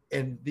 And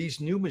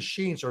these new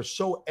machines are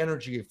so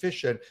energy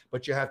efficient,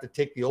 but you have to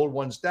take the old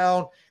ones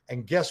down.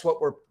 And guess what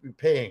we're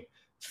paying?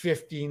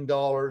 $15,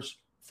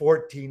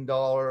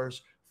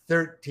 $14,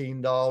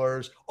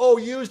 $13. Oh,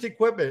 used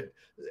equipment.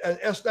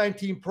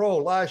 S19 Pro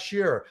last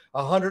year,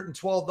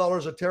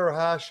 $112 a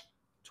terahash,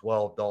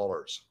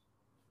 $12.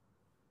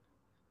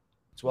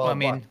 Well, I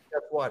mean,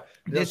 guess what?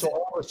 So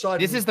all of a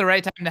sudden, this is the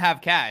right time to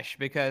have cash,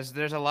 because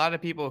there's a lot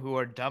of people who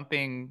are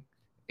dumping.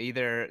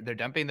 Either they're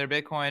dumping their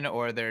Bitcoin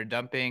or they're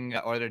dumping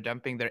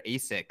their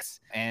ASICs.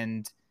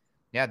 And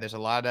yeah, there's a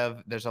lot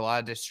of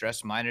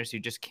distressed miners who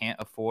just can't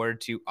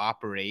afford to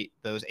operate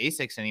those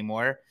ASICs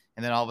anymore.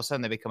 And then all of a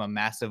sudden they become a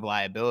massive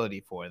liability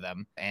for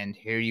them. And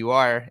here you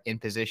are in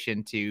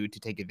position to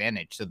take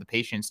advantage. So the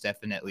patience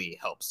definitely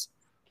helps.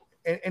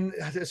 And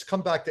it's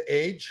come back to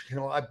age.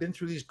 I've been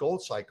through these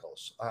gold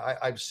cycles.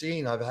 I've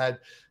had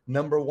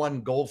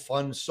 #1 gold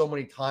funds so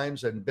many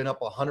times and been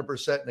up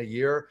 100% in a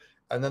year.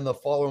 And then the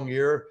following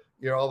year,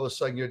 all of a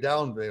sudden you're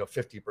down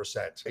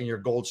 50% in your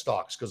gold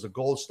stocks, because the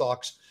gold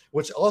stocks,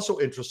 what's also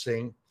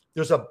interesting,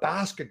 there's a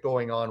basket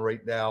going on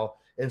right now,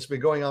 and it's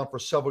been going on for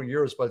several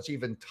years, but it's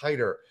even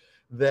tighter,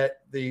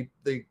 that the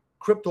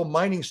crypto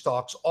mining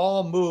stocks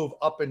all move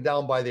up and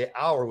down by the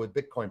hour with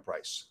Bitcoin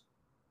price.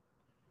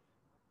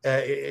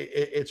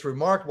 It's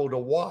remarkable to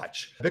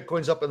watch.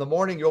 Bitcoin's up in the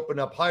morning, you open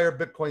up higher,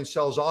 Bitcoin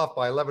sells off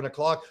by 11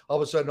 o'clock. All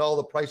of a sudden, all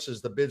the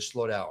prices, the bids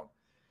slow down.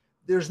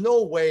 There's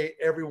no way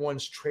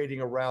everyone's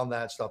trading around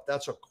that stuff.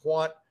 That's a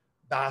quant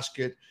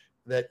basket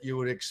that you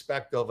would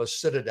expect of a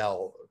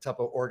Citadel type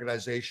of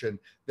organization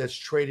that's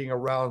trading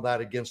around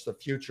that against the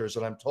futures.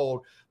 And I'm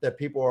told that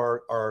people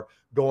are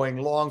going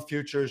long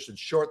futures and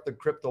short the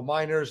crypto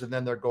miners, and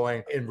then they're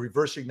going and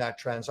reversing that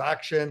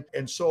transaction.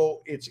 And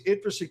so it's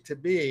interesting to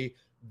me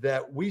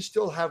that we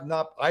still have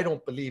not, I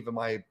don't believe, in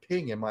my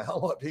opinion, my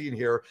humble opinion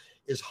here,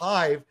 is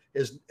Hive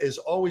is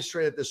always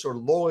traded at this sort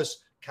of lowest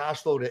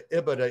cash flow to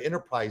EBITDA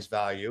enterprise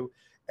value.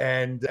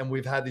 And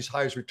we've had these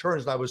highest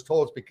returns. And I was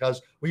told it's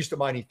because we used to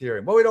mine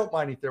Ethereum. Well, we don't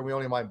mine Ethereum. We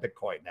only mine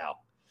Bitcoin now.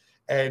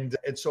 And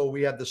so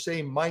we have the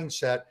same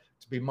mindset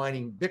to be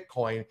mining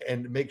Bitcoin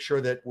and make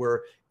sure that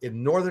we're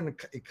in northern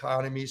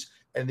economies.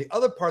 And the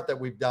other part that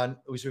we've done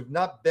is we've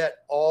not bet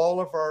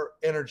all of our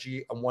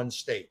energy on one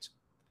state,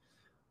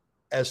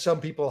 as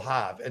some people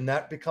have, and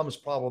that becomes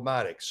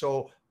problematic.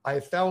 So I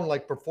found,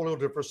 like, portfolio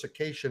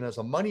diversification as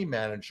a money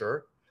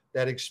manager,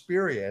 that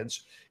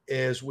experience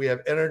is we have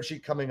energy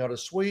coming out of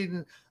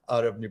Sweden,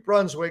 out of New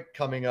Brunswick,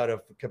 coming out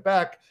of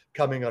Quebec,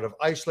 coming out of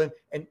Iceland.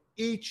 And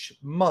each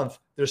month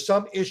there's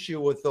some issue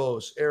with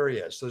those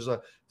areas.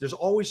 There's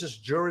always this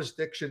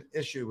jurisdiction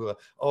issue.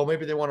 Oh,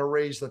 maybe they want to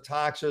raise the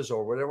taxes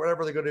or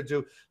whatever they're going to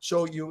do.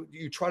 So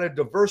you try to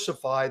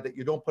diversify, that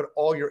you don't put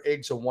all your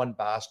eggs in one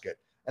basket.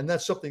 And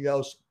that's something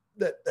else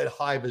that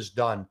Hive has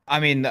done. I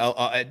mean,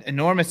 an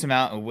enormous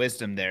amount of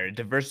wisdom there,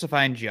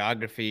 diversifying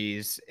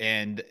geographies,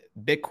 and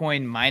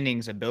Bitcoin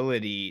mining's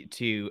ability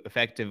to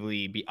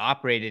effectively be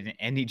operated in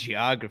any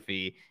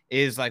geography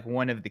is like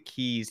one of the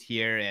keys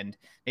here. And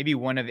maybe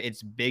one of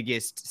its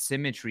biggest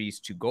symmetries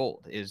to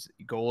gold is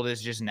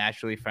just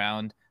naturally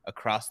found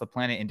across the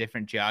planet in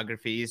different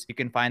geographies. You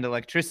can find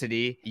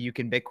electricity, you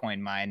can Bitcoin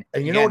mine.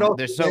 And you know what else?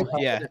 There's so,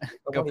 yeah,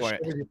 I go want to for share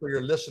it. with you for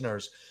your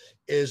listeners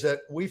is that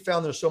we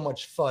found there's so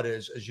much FUD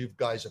as you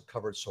guys have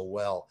covered so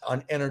well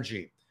on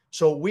energy.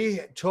 So we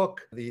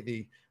took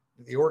the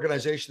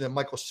organization that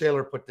Michael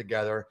Saylor put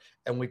together,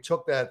 and we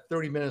took that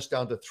 30 minutes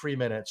down to 3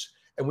 minutes,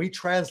 and we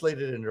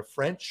translated it into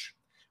French.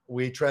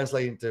 We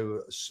translated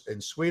into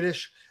in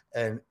Swedish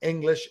and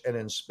English and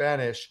in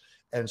Spanish.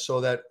 And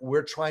so that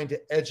we're trying to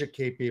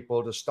educate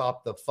people to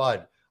stop the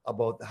FUD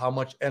about how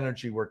much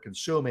energy we're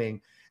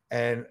consuming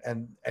and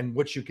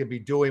what you can be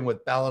doing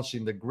with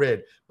balancing the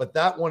grid. But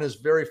that one is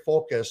very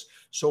focused.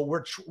 So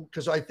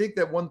because I think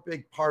that one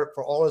big part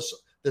for all us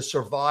that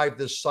survive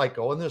this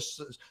cycle, and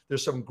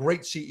there's some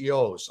great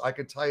CEOs. I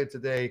can tell you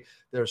today,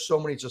 there are so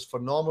many just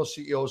phenomenal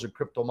CEOs in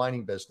crypto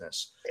mining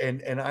business.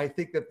 And I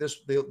think that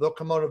they'll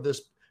come out of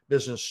this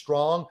business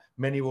strong.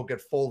 Many will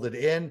get folded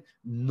in,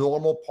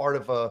 normal part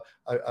of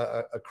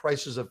a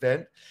crisis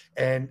event,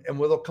 and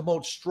they'll come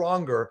out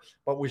stronger.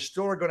 But we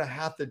still are going to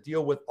have to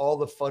deal with all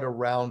the FUD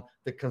around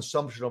the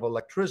consumption of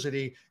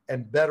electricity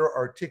and better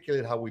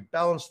articulate how we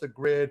balance the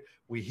grid.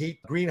 We heat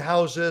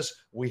greenhouses,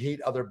 we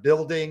heat other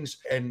buildings,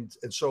 and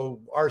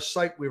so our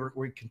site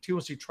we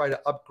continuously try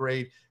to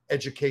upgrade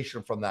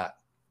education from that.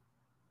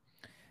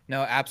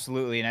 No,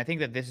 absolutely. And I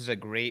think that this is a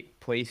great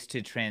place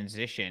to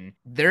transition.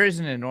 There is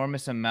an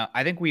enormous amount.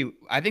 I think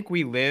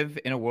we live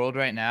in a world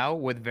right now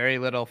with very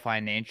little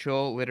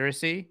financial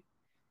literacy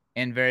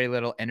and very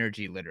little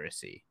energy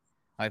literacy.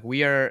 Like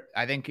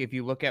I think if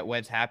you look at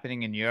what's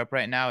happening in Europe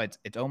right now, it's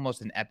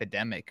almost an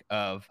epidemic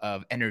of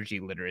energy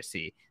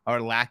literacy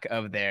or lack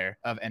of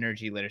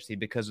energy literacy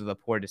because of the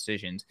poor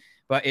decisions.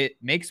 But it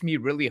makes me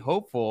really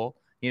hopeful,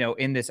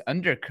 in this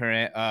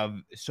undercurrent of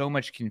so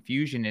much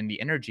confusion in the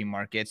energy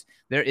markets.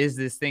 There is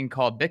this thing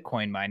called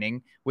Bitcoin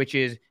mining, which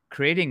is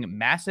creating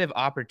massive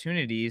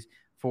opportunities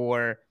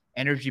for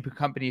energy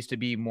companies to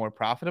be more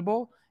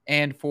profitable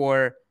and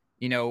for,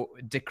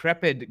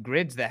 decrepit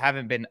grids that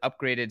haven't been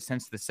upgraded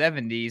since the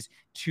 70s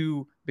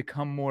to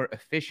become more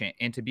efficient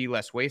and to be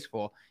less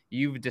wasteful.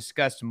 You've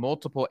discussed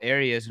multiple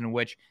areas in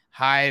which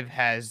Hive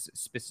has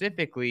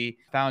specifically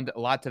found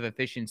lots of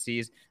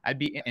efficiencies. I'd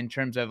be in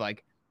terms of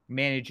like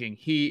managing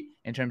heat,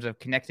 in terms of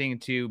connecting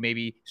to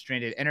maybe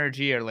stranded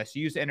energy or less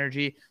used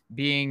energy,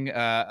 being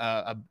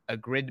a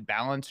grid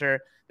balancer.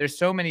 There's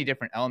so many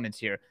different elements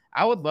here.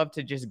 I would love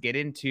to just get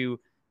into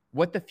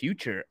what the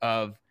future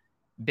of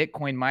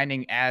Bitcoin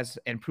mining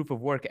and proof of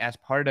work as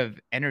part of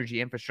energy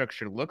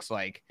infrastructure looks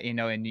like,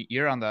 and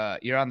you're on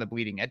the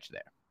bleeding edge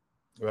there.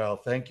 Well,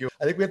 thank you.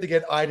 I think we have to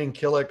get Aydin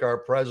Kilic, our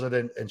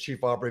president and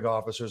chief operating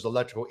officer, is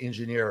electrical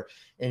engineer,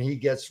 and he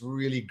gets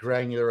really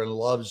granular and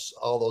loves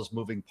all those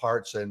moving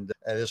parts and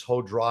this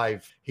whole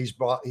drive. He's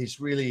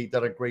really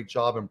done a great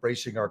job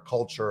embracing our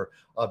culture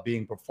of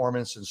being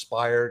performance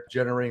inspired,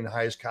 generating the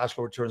highest cash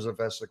flow returns on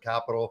invested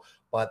capital.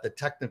 But the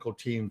technical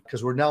team,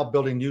 because we're now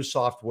building new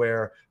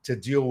software to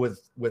deal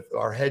with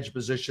our hedge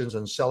positions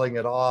and selling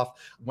it off.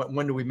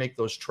 When do we make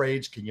those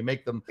trades? Can you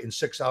make them in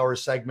 6-hour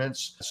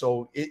segments?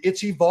 So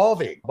it's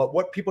evolving. But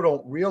what people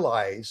don't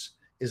realize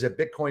is that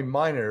Bitcoin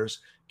miners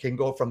can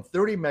go from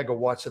 30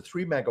 megawatts to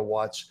 3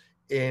 megawatts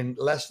in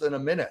less than a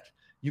minute.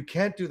 You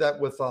can't do that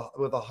with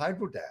a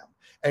hydro dam.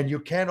 And you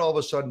can't all of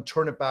a sudden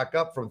turn it back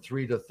up from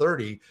 3 to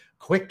 30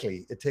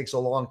 quickly. It takes a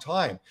long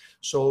time.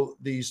 So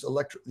these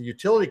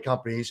utility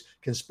companies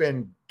can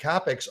spend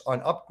capex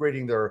on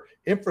upgrading their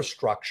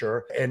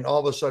infrastructure. And all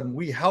of a sudden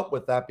we help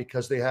with that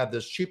because they have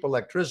this cheap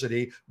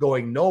electricity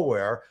going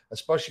nowhere,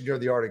 especially near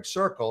the Arctic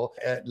Circle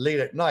late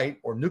at night,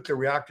 or nuclear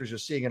reactors you're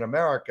seeing in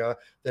America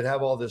that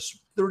have all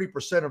this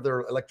 30% of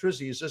their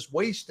electricity is just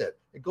wasted.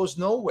 It goes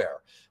nowhere.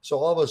 So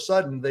all of a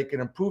sudden they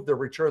can improve their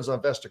returns on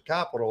invested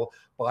capital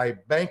by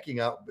banking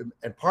up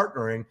and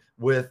partnering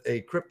with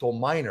a crypto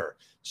miner.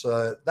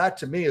 So that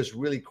to me is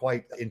really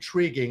quite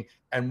intriguing,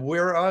 and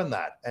we're on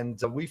that. And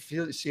we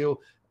feel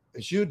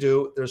as you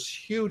do, there's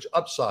huge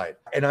upside.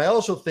 And I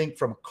also think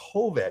from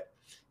COVID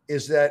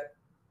is that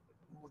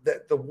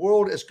the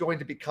world is going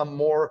to become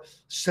more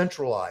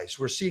centralized.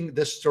 We're seeing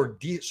this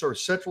sort of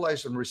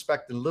centralized and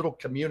respect in little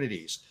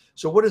communities.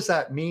 So what does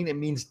that mean? It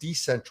means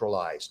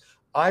decentralized.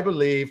 I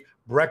believe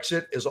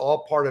Brexit is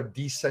all part of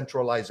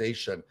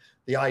decentralization.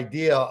 The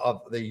idea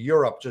of the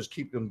Europe just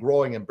keep them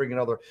growing and bringing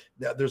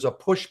there's a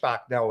pushback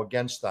now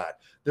against that.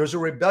 There's a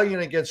rebellion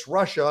against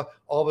Russia,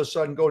 all of a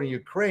sudden going to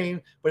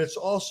Ukraine, but it's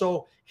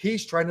also,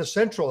 he's trying to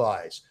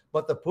centralize.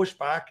 But the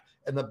pushback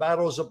and the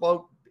battle is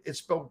about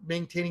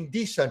maintaining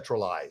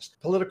decentralized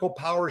political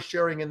power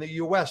sharing in the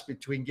US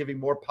between giving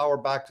more power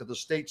back to the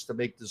states to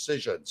make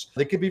decisions.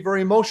 They could be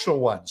very emotional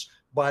ones,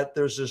 but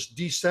there's this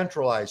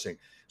decentralizing.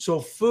 So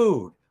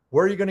food,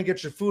 where are you going to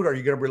get your food? Are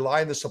you going to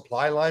rely on the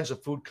supply lines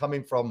of food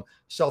coming from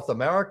South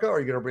America? Or are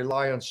you going to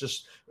rely on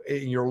just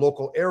in your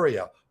local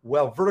area?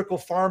 Well, vertical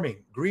farming,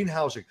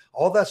 greenhousing,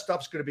 all that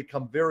stuff's going to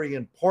become very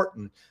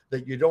important,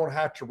 that you don't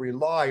have to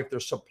rely if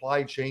there's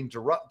supply chain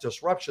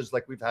disruptions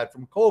like we've had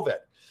from COVID.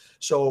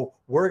 So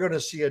we're going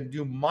to see a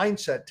new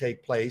mindset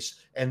take place.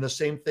 And the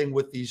same thing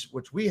with these,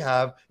 which we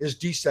have, is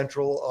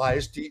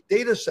decentralized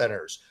data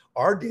centers.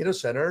 Our data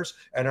centers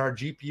and our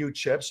GPU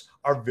chips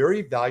are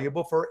very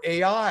valuable for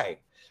AI.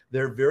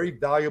 They're very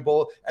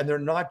valuable, and they're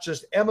not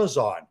just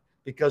Amazon,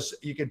 because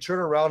you can turn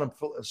around and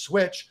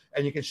switch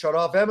and you can shut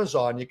off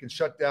Amazon, you can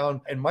shut down,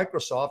 and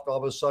Microsoft, all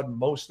of a sudden,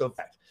 most of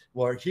that.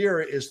 Well,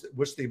 here is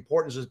what's the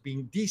importance is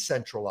being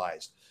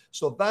decentralized.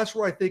 So that's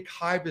where I think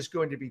Hive is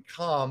going to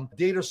become a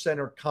data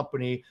center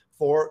company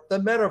for the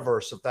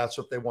metaverse, if that's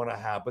what they want to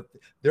have. But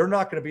they're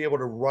not going to be able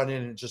to run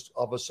in and just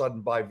all of a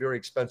sudden buy very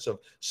expensive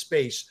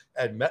space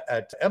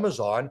at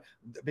Amazon,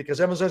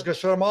 because Amazon's going to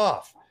shut them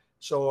off.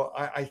 So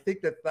I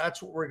think that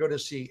that's what we're going to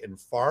see in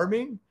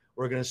farming.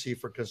 We're going to see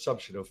for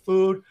consumption of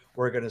food.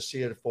 We're going to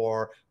see it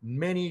for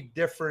many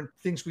different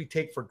things we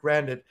take for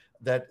granted,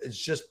 that is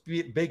just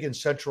big and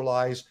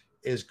centralized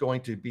is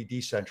going to be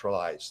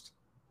decentralized.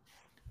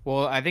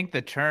 Well, I think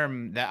the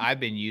term that I've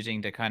been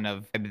using to kind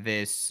of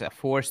this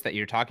force that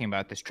you're talking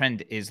about, this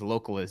trend, is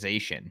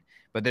localization.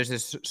 But there's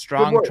this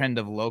strong trend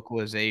of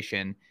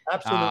localization.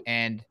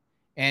 Absolutely.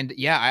 And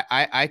yeah,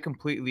 I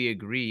completely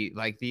agree.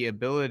 Like the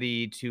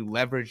ability to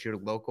leverage your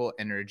local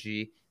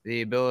energy,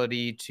 the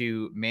ability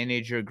to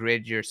manage your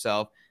grid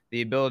yourself,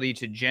 the ability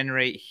to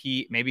generate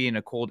heat maybe in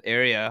a cold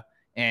area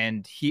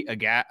and heat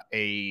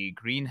a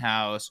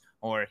greenhouse,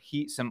 or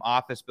heat some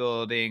office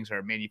buildings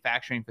or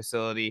manufacturing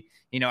facility.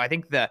 I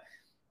think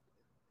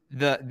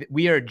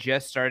we are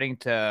just starting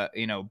to,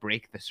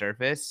 break the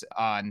surface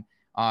on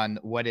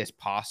what is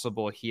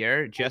possible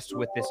here, just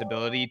with this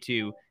ability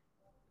to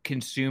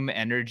consume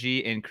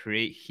energy and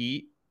create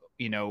heat,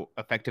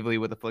 effectively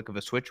with a flick of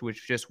a switch,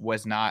 which just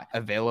was not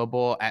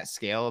available at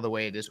scale the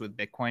way it is with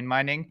Bitcoin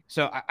mining.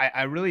 So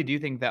I really do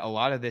think that a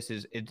lot of this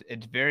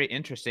it's very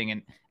interesting.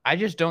 And I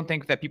just don't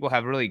think that people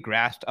have really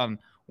grasped on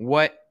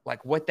what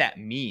that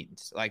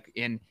means.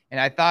 And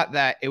I thought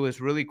that it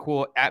was really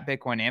cool at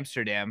Bitcoin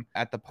Amsterdam,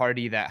 at the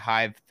party that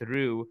Hive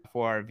threw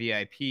for our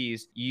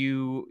VIPs.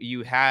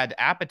 You had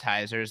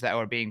appetizers that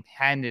were being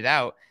handed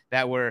out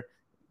that were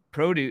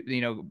produce,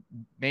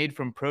 made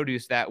from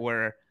produce that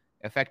were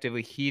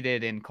effectively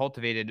heated and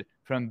cultivated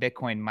from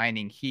Bitcoin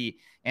mining heat.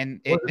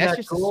 And that's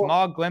just cool? A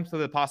small glimpse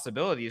of the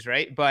possibilities,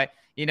 right? But,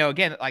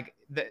 again,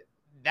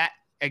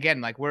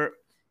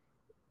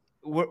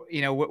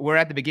 we're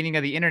at the beginning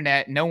of the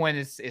internet. No one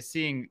is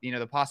seeing,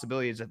 the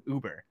possibilities of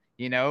Uber,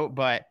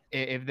 but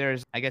if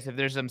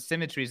there's some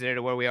symmetries there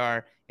to where we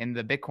are in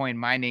the Bitcoin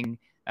mining,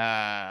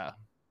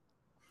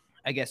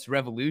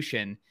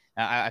 revolution,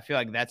 I feel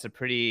like that's a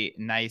pretty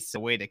nice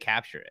way to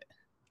capture it.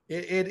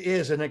 It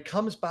is. And it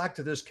comes back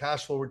to this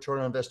cash flow return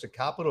on invested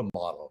capital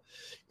model.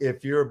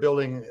 If you're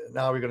building,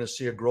 now we're going to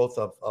see a growth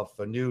of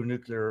new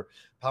nuclear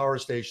power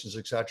stations,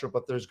 et cetera,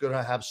 but there's going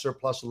to have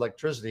surplus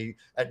electricity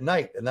at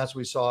night. And that's what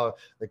we saw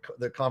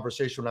the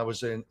conversation when I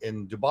was in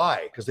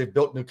Dubai, because they've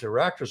built nuclear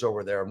reactors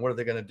over there. And what are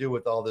they going to do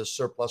with all this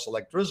surplus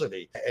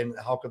electricity? And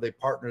how could they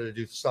partner to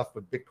do stuff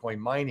with Bitcoin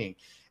mining?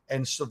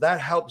 And so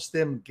that helps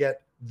them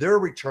get their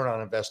return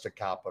on invested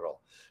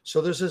capital. So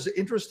there's this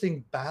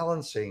interesting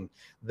balancing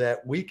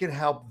that we can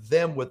help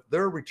them with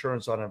their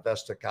returns on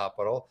invested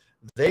capital.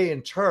 They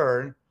in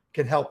turn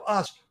can help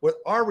us with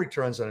our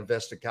returns on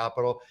invested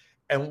capital.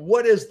 And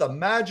what is the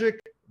magic?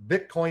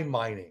 Bitcoin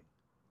mining.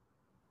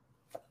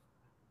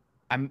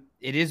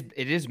 It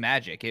is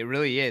magic. It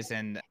really is.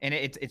 And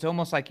it's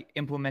almost like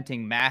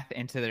implementing math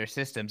into their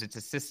systems. It's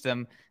a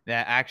system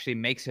that actually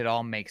makes it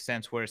all make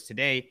sense. Whereas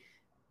today,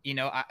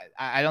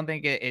 I don't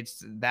think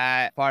it's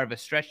that far of a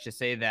stretch to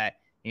say that,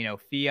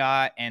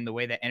 fiat and the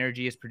way that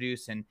energy is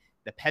produced and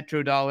the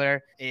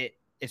petrodollar,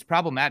 it's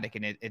problematic,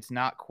 and it's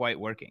not quite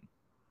working.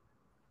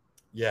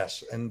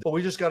 Yes. And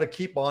we just got to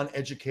keep on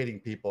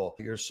educating people.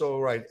 You're so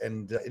right.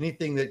 And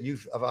anything that you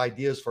have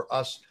ideas for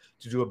us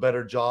to do a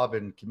better job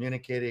in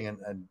communicating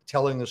and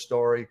telling the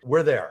story,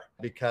 we're there,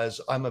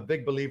 because I'm a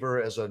big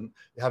believer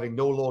having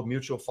no load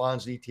mutual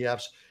funds,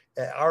 ETFs.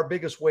 Our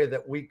biggest way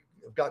that we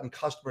have gotten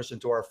customers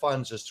into our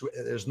funds is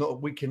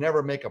we can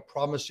never make a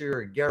promise here,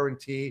 a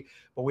guarantee,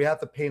 but we have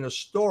to paint a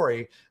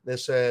story that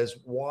says,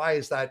 why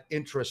is that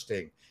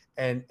interesting?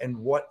 And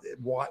what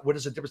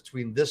is the difference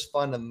between this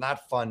fund and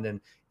that fund? And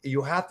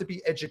you have to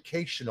be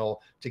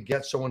educational to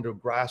get someone to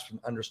grasp and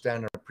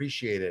understand and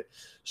appreciate it.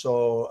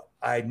 So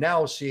I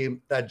now see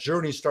that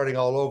journey starting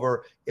all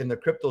over in the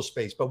crypto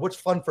space. But what's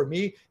fun for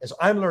me is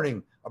I'm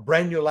learning a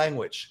brand new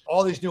language,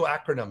 all these new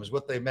acronyms,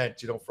 what they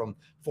meant, from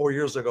 4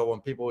 years ago when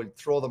people would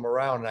throw them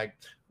around, and I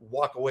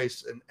walk away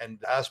and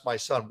ask my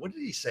son, what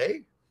did he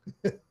say?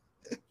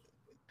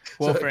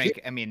 Well, Frank,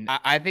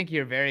 I think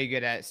you're very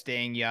good at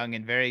staying young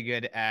and very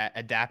good at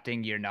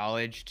adapting your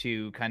knowledge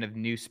to kind of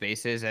new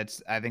spaces.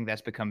 I think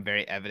that's become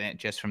very evident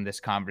just from this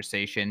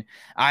conversation.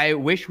 I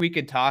wish we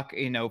could talk,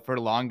 for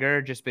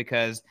longer, just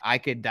because I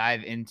could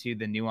dive into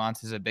the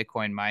nuances of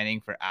Bitcoin mining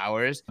for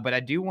hours. But I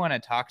do want to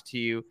talk to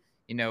you,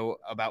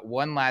 about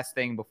one last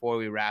thing before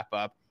we wrap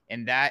up,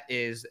 and that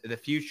is the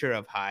future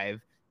of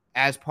Hive.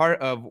 As part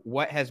of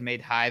what has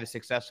made Hive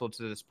successful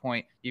to this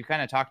point, you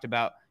kind of talked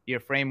about your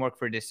framework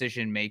for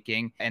decision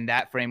making, and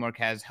that framework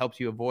has helped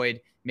you avoid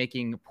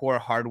making poor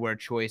hardware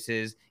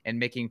choices and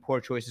making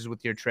poor choices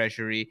with your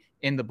treasury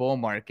in the bull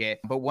market.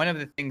 But one of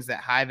the things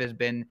that Hive has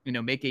been,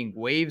 making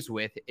waves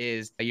with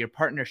is your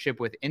partnership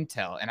with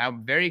Intel. And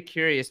I'm very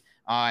curious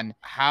on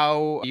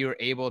how you're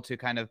able to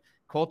kind of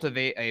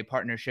cultivate a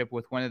partnership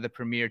with one of the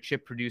premier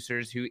chip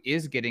producers who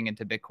is getting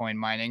into Bitcoin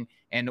mining,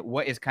 and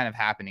what is kind of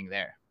happening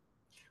there.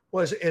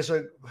 Well,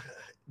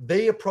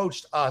 they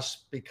approached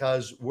us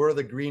because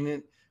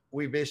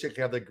we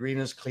basically have the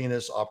greenest,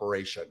 cleanest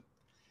operation.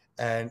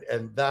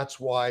 And that's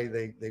why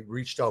they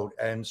reached out.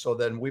 And so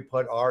then we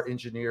put our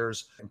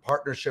engineers in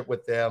partnership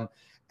with them.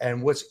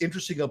 And what's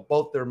interesting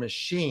about their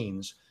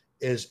machines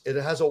is it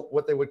has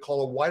what they would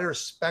call a wider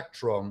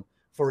spectrum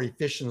for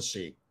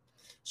efficiency.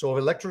 So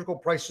if electrical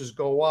prices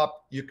go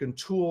up, you can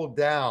tool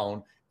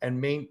down and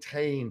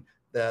maintain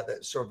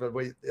that sort of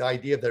the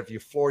idea that if you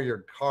floor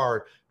your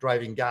car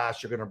driving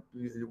gas, you're going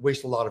to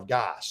waste a lot of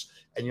gas,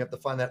 and you have to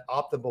find that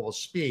optimal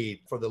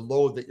speed for the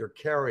load that you're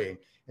carrying.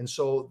 And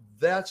so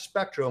that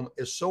spectrum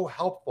is so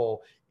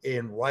helpful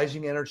in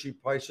rising energy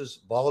prices,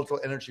 volatile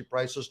energy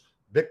prices,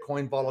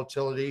 Bitcoin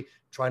volatility,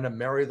 trying to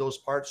marry those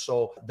parts.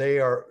 So they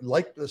are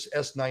like this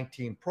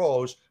S19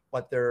 Pros,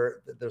 but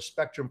their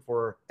spectrum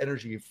for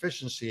energy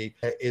efficiency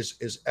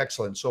is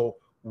excellent. So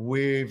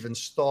we've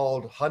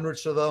installed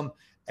hundreds of them,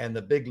 and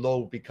the big load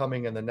will be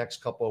coming in the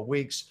next couple of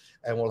weeks,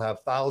 and we'll have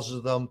thousands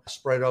of them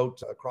spread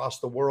out across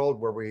the world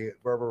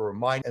wherever we're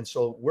mining. And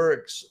so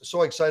we're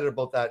so excited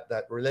about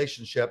that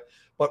relationship.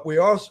 But we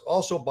are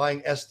also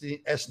buying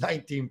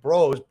S19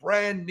 Pros,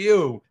 brand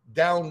new,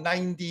 down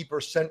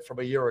 90% from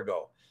a year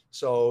ago.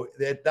 So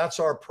that's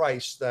our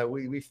price that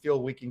we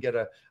feel we can get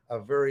a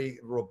very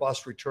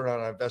robust return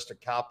on our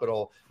invested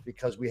capital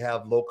because we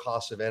have low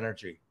cost of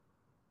energy.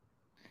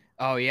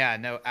 Oh, yeah,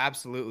 no,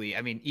 absolutely.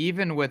 I mean,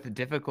 even with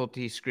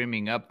difficulty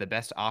screaming up the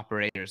best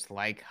operators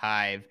like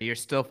Hive, you're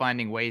still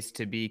finding ways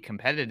to be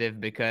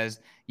competitive because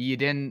you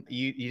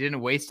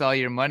didn't waste all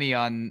your money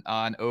on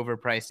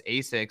overpriced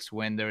ASICs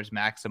when there's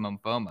maximum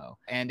FOMO.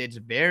 And it's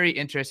very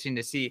interesting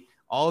to see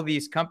all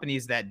these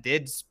companies that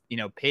did,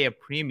 pay a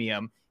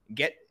premium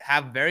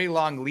have very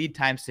long lead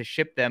times to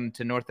ship them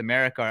to North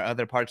America or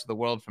other parts of the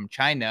world from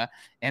China.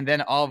 And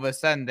then all of a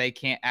sudden they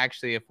can't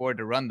actually afford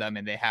to run them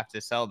and they have to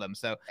sell them.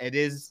 So it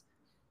is,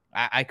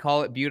 I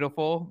call it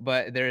beautiful,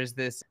 but there's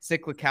this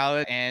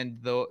cyclicality, and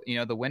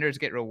the winners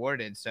get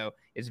rewarded. So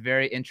it's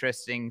very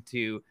interesting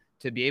to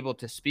be able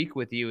to speak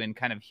with you and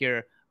kind of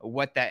hear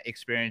what that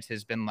experience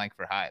has been like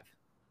for Hive.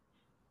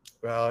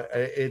 Well,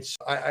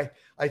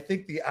 I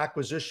think the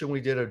acquisition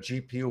we did of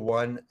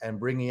GPU.One and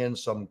bringing in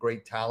some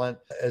great talent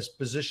has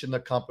positioned the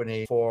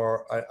company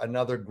for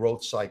another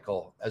growth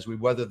cycle as we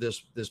weather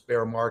this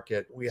bear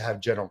market. We have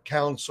general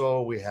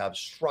counsel, we have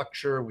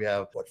structure, we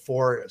have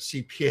 4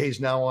 CPAs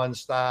now on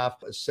staff,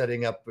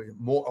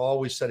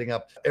 always setting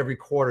up every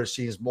quarter,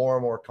 sees more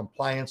and more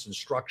compliance and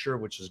structure,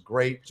 which is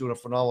great. Doing a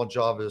phenomenal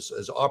job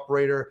as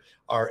operator.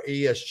 Our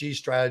ESG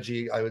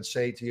strategy, I would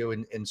say to you,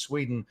 in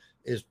Sweden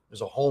is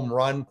a home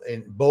run.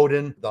 In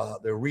Boden, the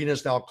arena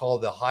is now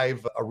called the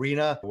Hive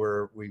Arena,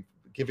 where we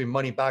giving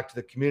money back to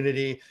the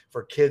community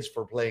for kids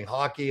for playing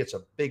hockey. It's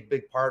a big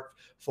part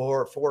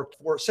for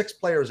 6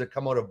 players that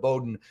come out of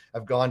Boden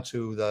have gone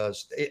to the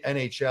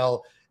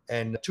NHL,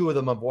 and 2 of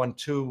them have won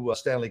 2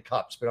 Stanley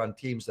Cups, been on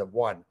teams that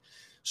won.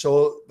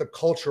 So the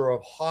culture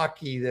of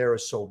hockey there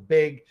is so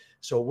big.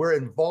 So we're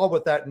involved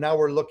with that. Now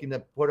we're looking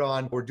to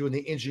we're doing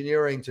the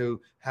engineering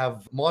to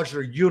have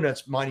modular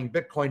units mining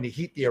Bitcoin to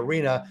heat the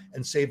arena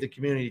and save the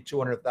community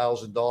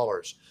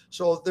 $200,000.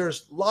 So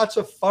there's lots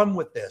of fun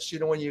with this.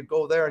 When you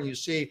go there and you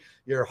see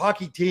your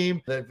hockey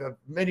team, that have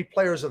many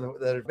players that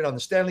have been on the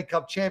Stanley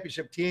Cup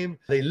championship team,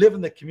 they live in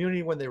the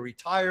community when they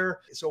retire.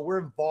 So we're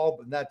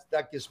involved, and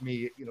that gives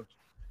me,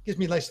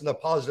 nice and the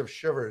positive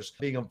shivers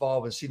being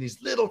involved and seeing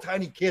these little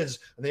tiny kids,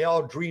 and they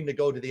all dream to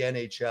go to the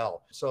NHL.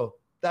 So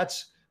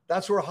that's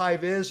where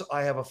Hive is.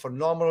 I have a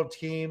phenomenal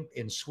team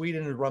in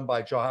Sweden run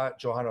by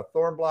Johanna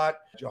Thornblatt.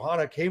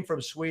 Johanna came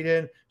from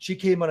Sweden. She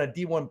came on a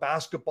D1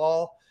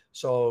 basketball.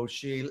 So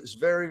she is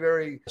very,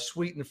 very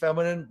sweet and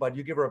feminine, but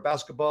you give her a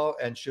basketball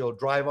and she'll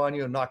drive on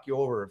you and knock you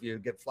over if you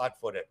get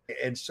flat-footed.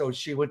 And so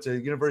she went to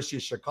the University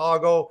of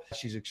Chicago.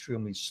 She's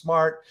extremely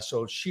smart.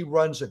 So she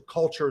runs a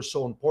culture is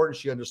so important.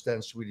 She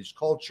understands Swedish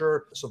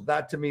culture. So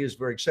that to me is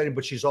very exciting,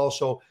 but she's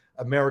also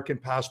American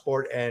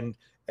passport and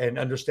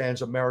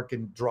understands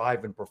American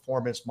drive and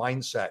performance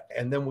mindset.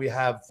 And then we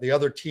have the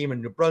other team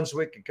in New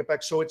Brunswick and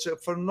Quebec. So it's a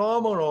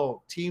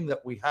phenomenal team that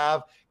we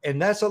have.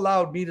 And that's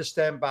allowed me to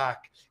stand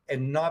back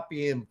and not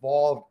be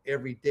involved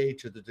every day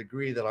to the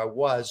degree that I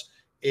was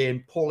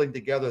in pulling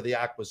together the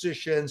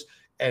acquisitions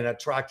and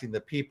attracting the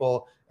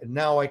people. And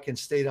now I can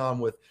stay on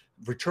with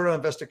return on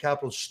invested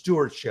capital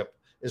stewardship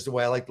is the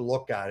way I like to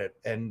look at it,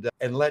 and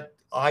let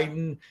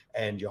Aydin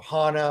and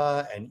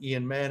Johanna and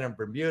Ian Mann in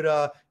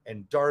Bermuda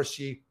and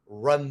Darcy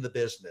run the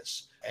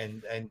business,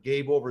 and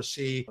Gabe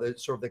oversee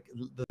sort of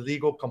the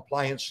legal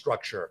compliance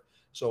structure.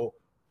 So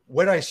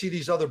when I see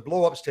these other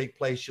blowups take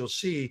place, you'll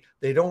see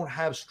they don't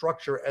have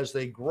structure as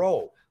they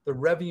grow. The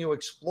revenue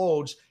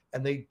explodes,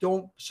 and they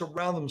don't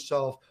surround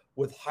themselves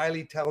with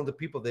highly talented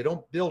people. They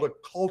don't build a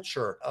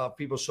culture of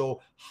people.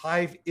 So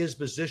Hive is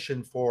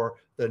positioned for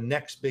the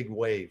next big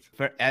wave.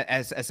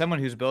 As someone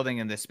who's building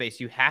in this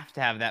space, you have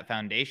to have that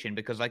foundation,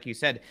 because like you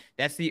said,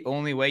 that's the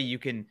only way you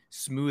can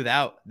smooth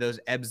out those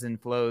ebbs and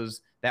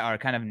flows that are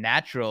kind of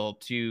natural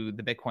to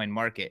the Bitcoin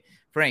market.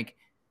 Frank,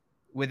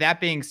 with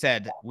that being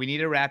said, we need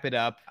to wrap it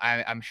up.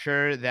 I'm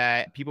sure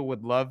that people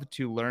would love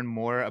to learn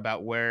more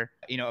about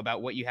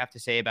about what you have to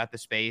say about the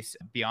space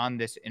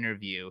beyond this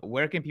interview.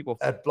 Where can people?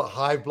 At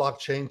Hive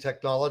Blockchain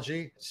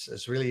Technology,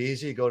 it's really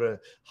easy. Go to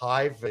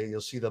Hive.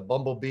 You'll see the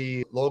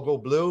bumblebee logo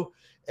blue,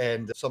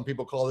 and some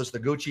people call this the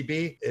Gucci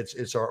bee.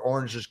 It's our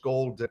orangish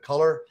gold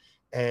color,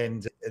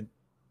 and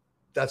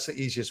that's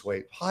the easiest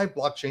way. Hive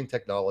Blockchain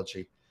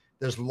Technology.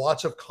 There's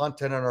lots of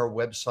content on our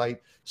website.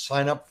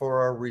 Sign up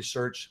for our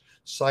research.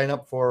 Sign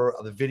up for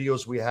the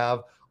videos we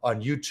have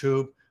on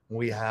YouTube.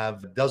 We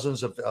have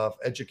dozens of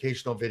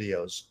educational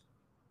videos.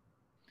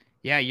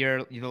 Yeah,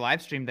 the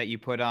live stream that you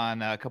put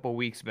on a couple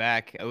weeks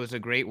back, it was a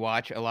great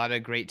watch. A lot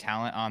of great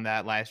talent on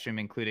that live stream,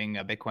 including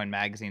Bitcoin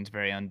Magazine's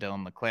very own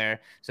Dylan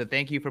LeClaire. So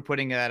thank you for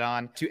putting that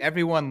on. To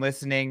everyone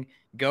listening,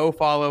 go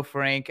follow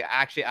Frank.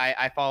 Actually,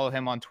 I follow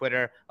him on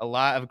Twitter. A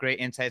lot of great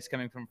insights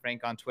coming from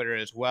Frank on Twitter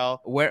as well.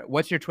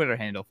 What's your Twitter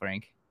handle,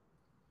 Frank?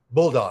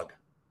 Bulldog.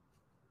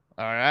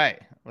 All right,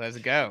 let's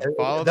go.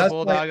 Follow the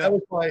Bulldog. That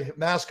was my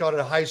mascot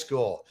at high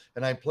school,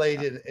 and I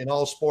played in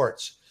all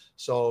sports.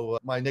 So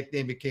my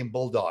nickname became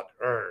Bulldog.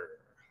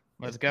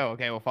 Let's go.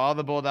 Okay, well, follow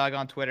the Bulldog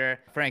on Twitter.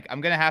 Frank,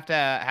 I'm going to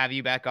have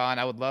you back on.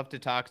 I would love to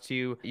talk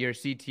to your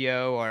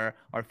CTO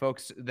or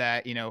folks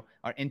that,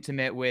 are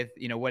intimate with,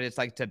 what it's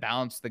like to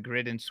balance the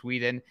grid in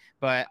Sweden.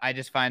 But I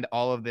just find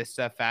all of this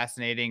stuff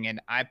fascinating.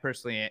 And I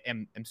personally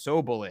am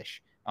so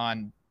bullish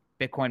on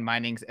Bitcoin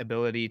mining's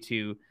ability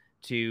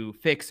to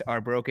fix our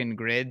broken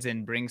grids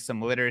and bring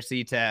some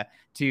literacy to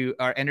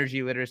our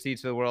energy literacy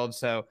to the world.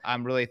 So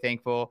I'm really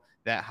thankful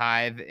that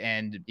Hive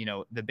and,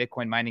 the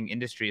Bitcoin mining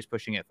industry is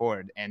pushing it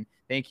forward. And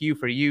thank you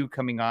for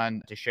coming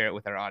on to share it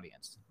with our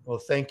audience. Well,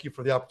 thank you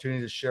for the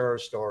opportunity to share our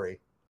story.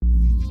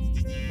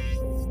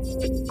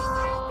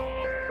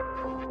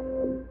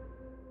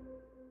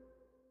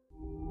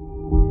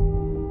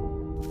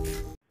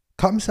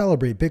 Come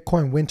celebrate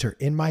Bitcoin Winter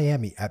in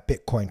Miami at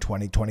Bitcoin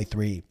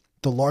 2023.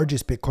 The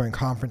largest Bitcoin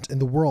conference in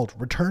the world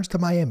returns to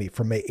Miami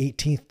from May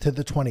 18th to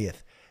the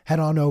 20th. Head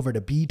on over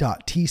to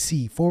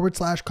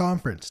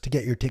b.tc/conference to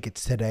get your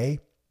tickets today.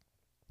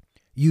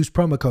 Use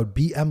promo code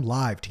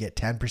BMLive to get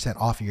 10%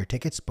 off of your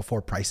tickets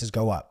before prices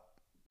go up.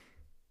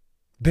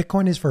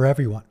 Bitcoin is for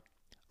everyone,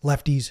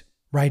 lefties,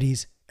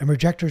 righties, and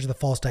rejectors of the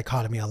false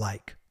dichotomy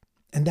alike.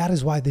 And that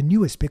is why the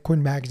newest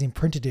Bitcoin Magazine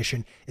print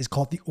edition is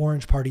called the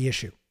Orange Party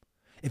issue.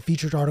 It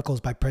features articles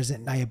by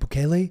President Nayib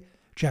Bukele,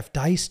 Jeff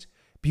Deist,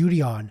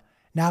 Beauty On,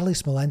 Natalie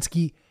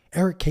Smolensky,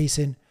 Eric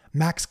Kaysen,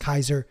 Max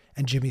Kaiser,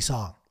 and Jimmy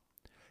Song.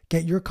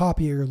 Get your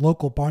copy at your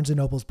local Barnes &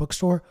 Noble's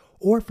bookstore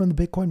or from the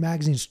Bitcoin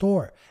Magazine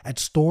store at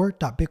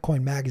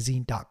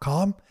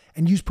store.bitcoinmagazine.com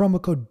and use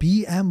promo code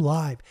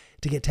BMLive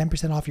to get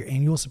 10% off your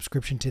annual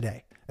subscription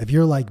today. If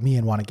you're like me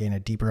and want to gain a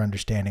deeper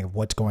understanding of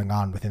what's going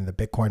on within the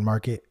Bitcoin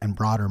market and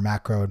broader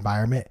macro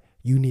environment,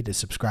 you need to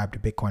subscribe to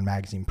Bitcoin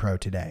Magazine Pro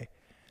today.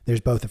 There's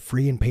both a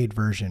free and paid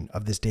version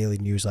of this daily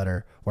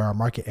newsletter where our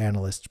market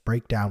analysts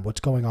break down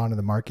what's going on in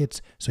the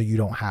markets so you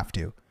don't have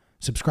to.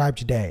 Subscribe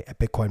today at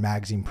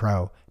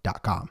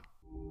bitcoinmagazinepro.com.